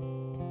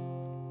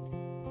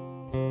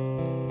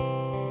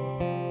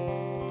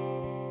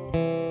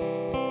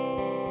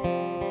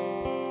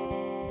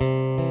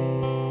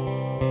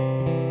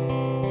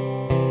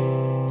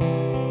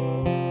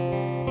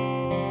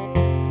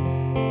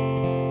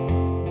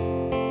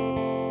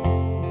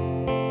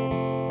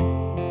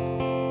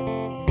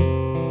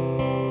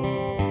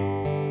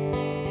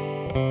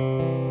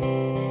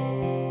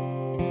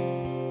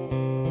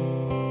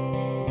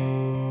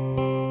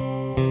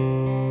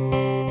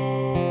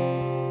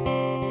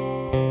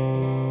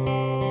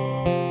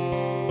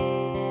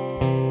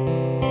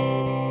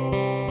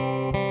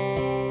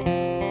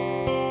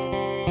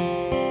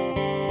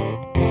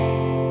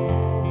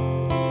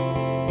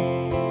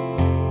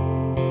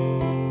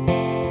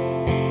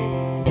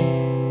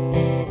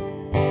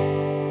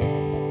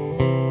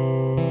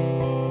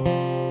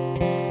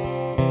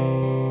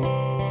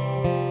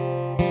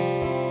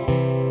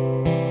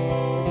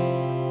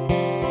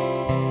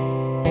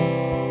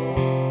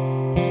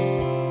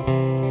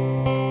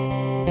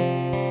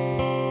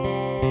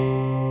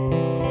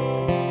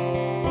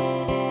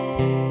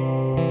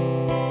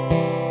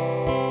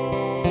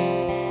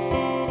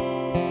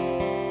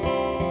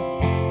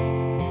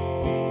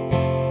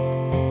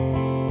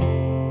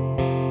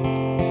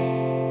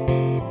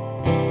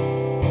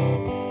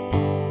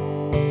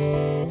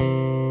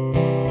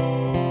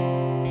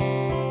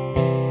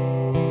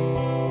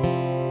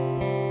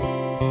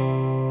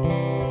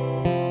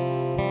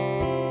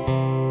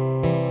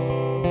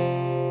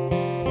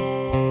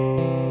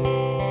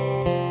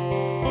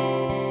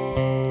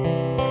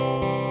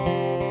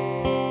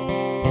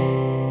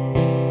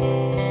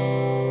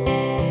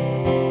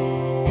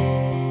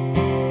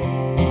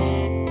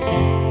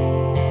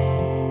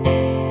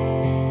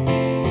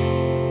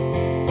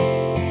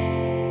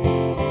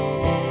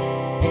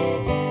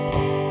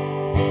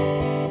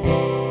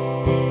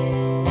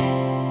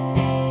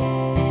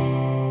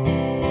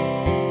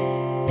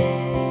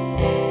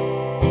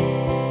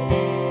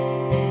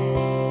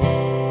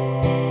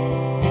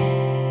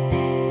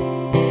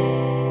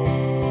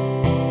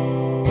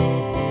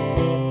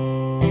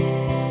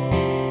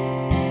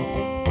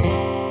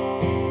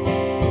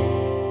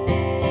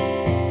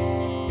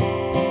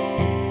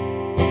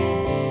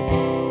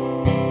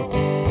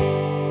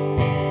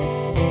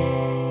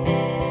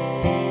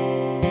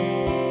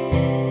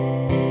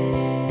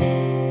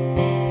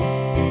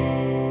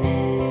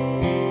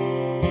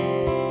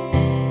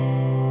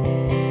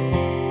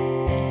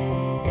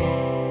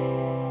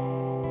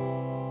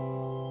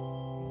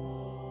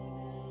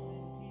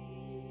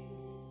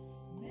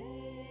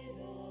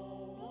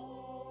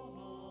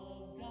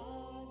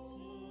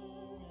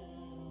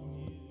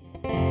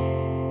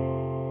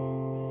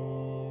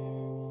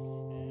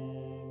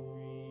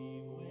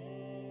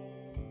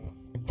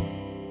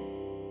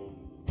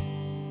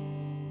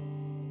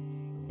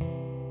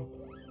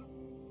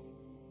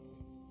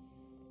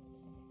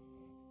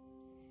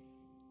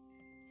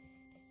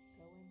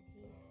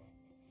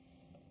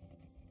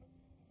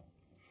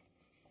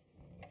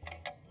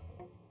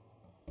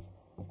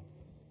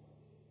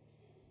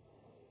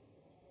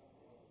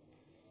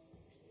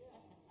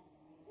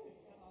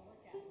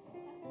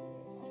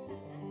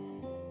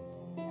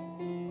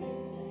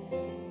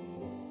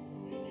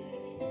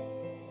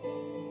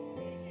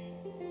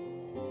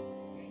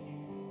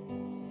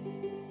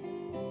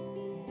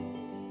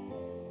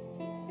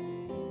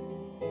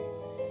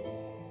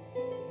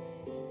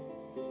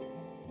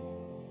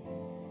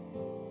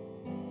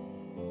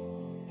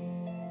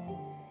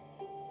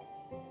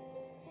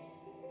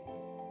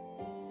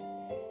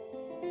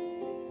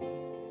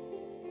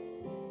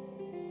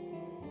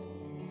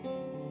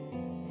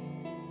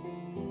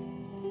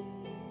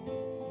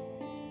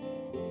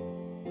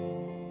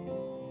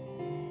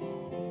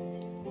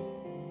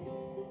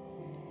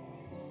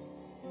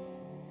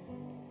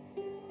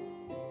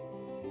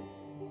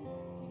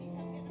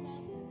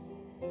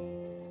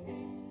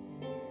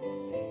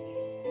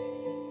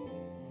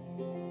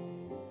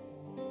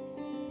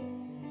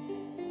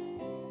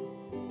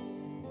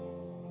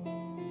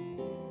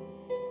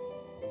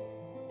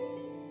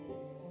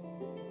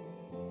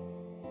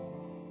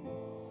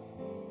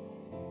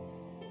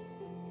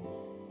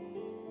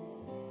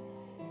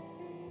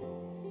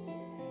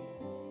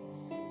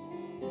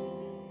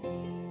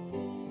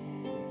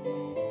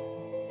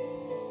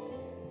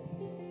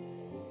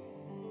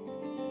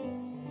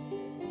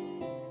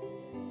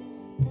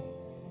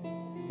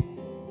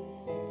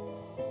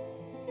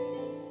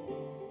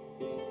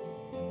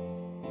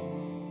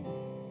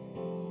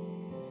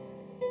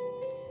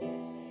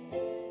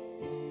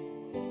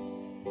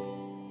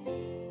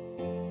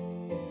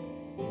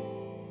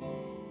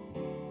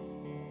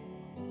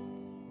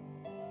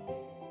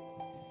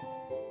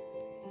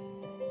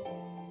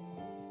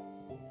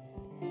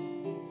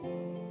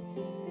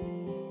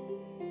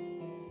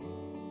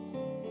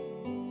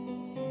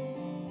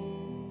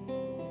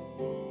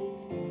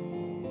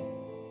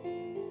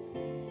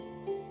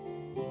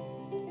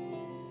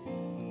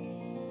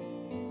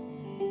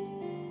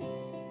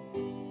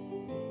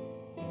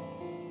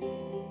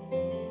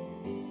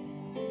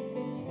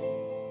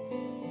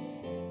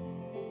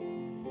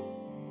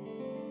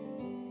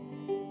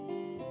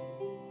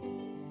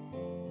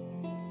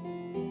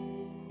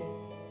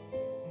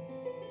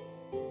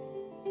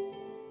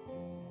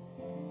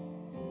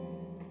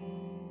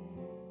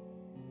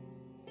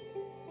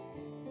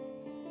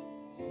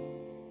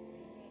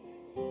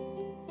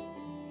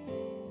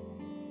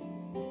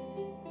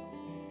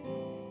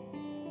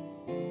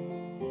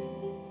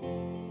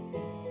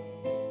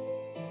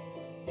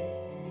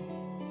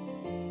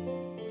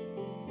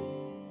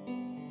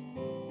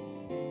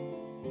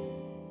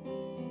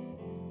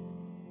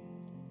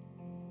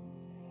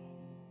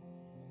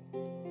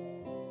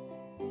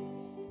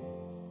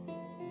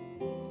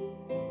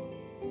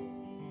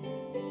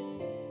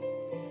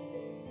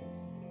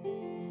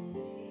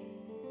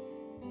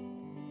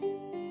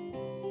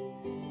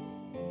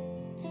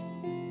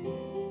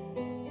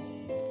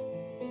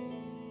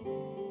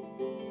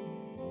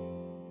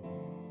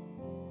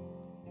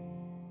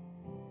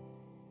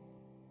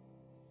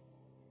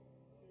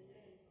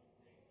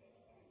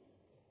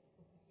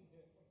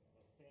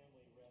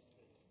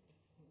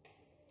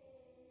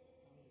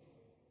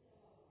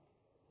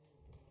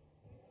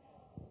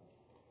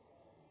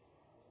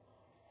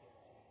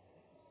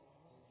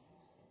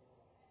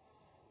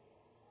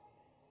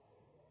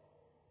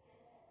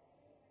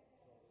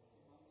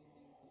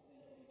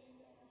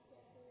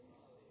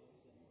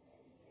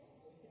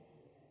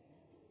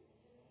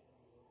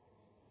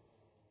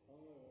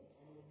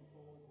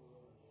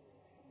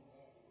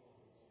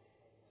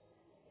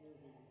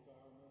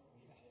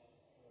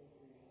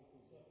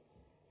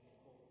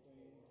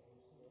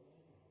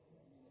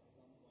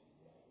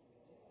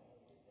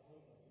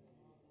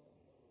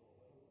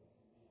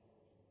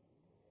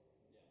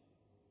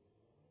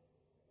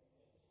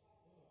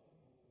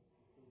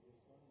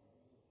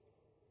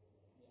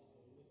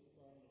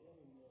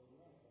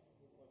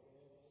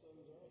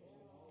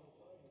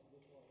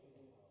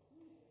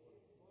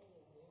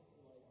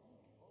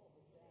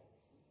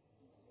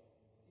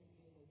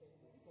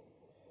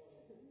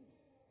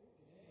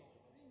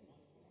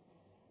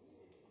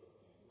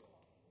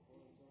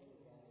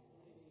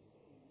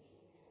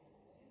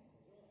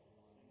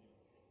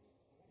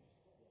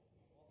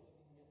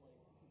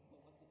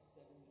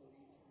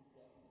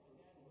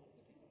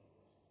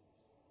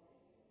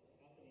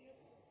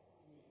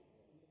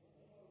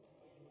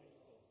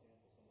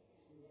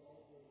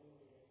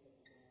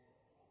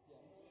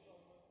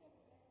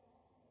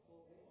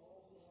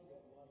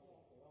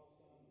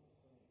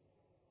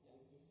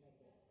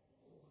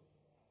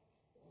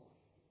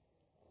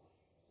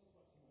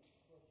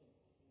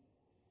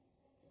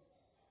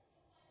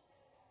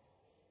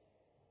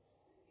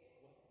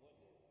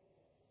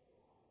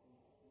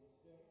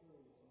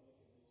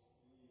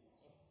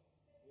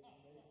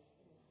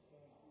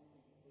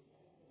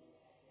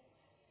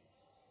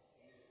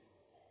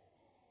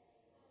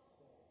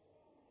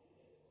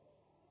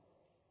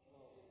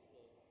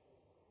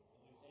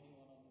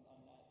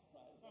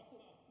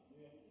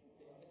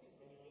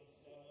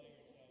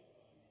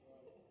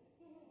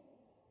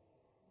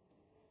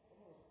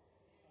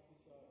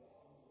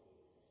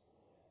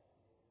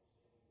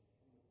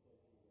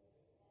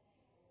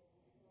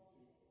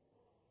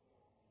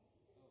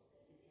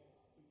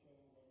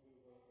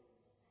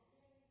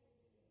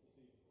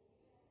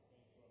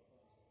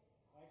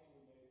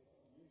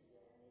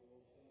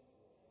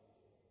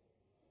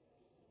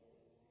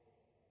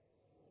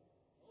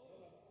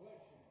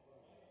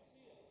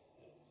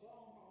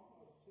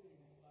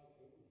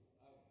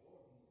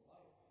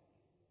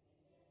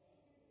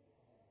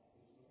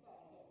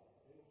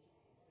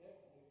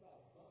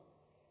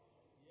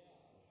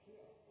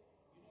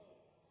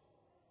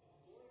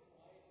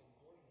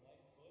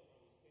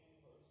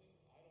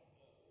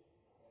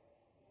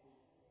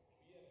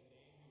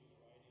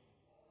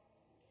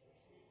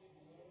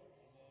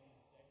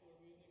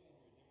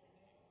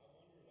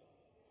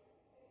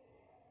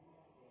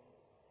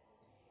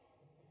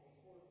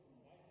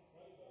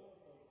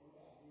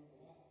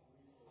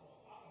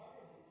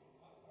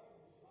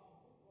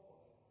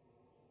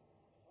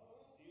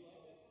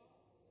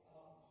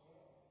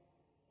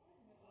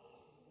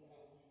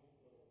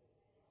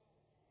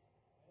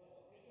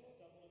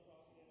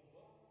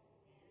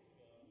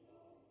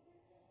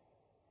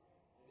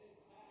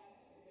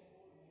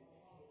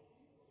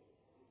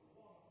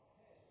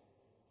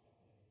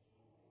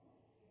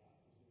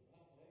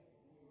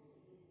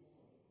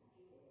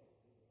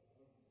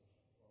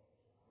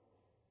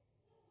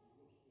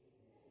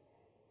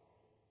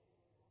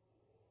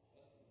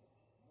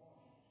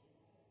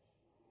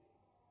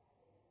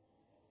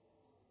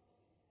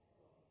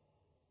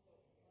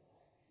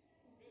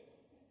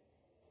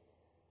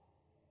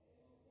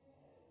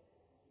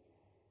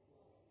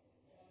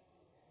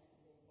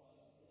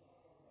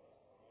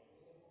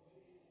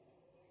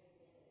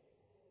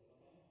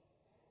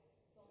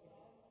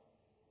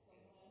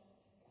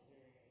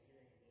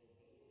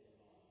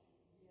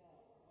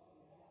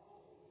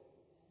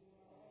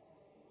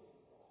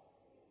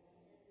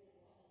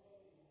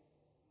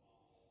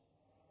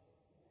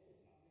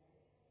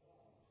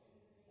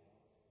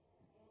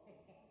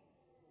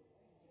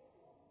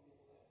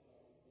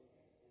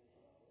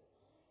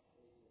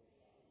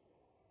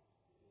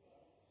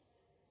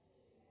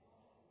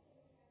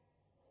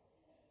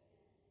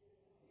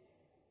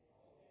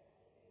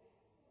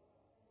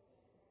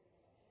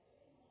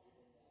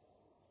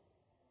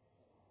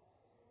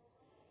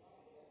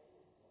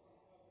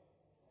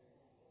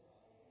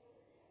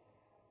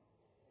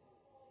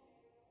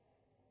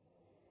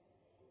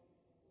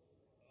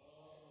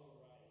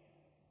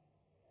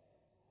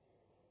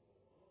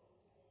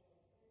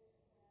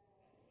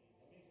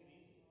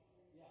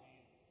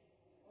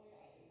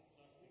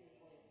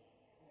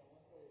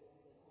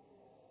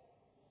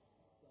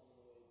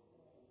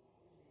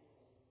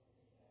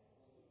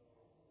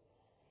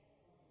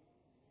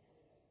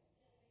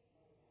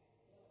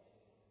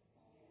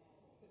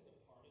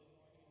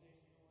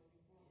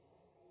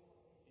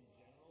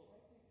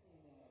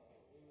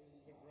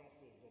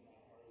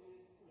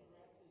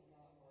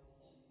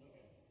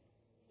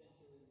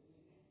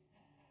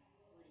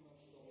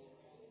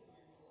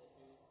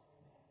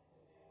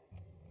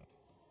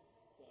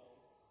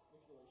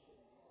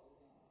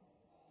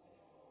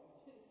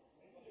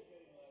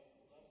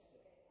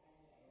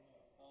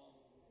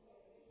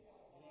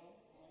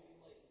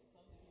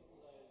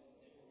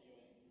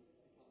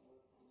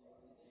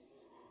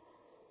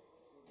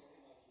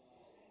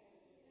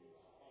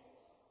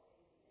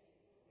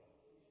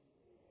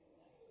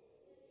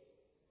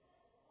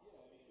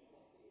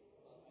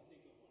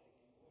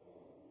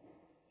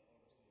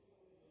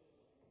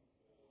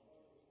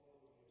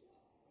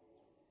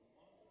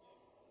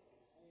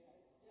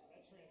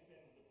 That transcends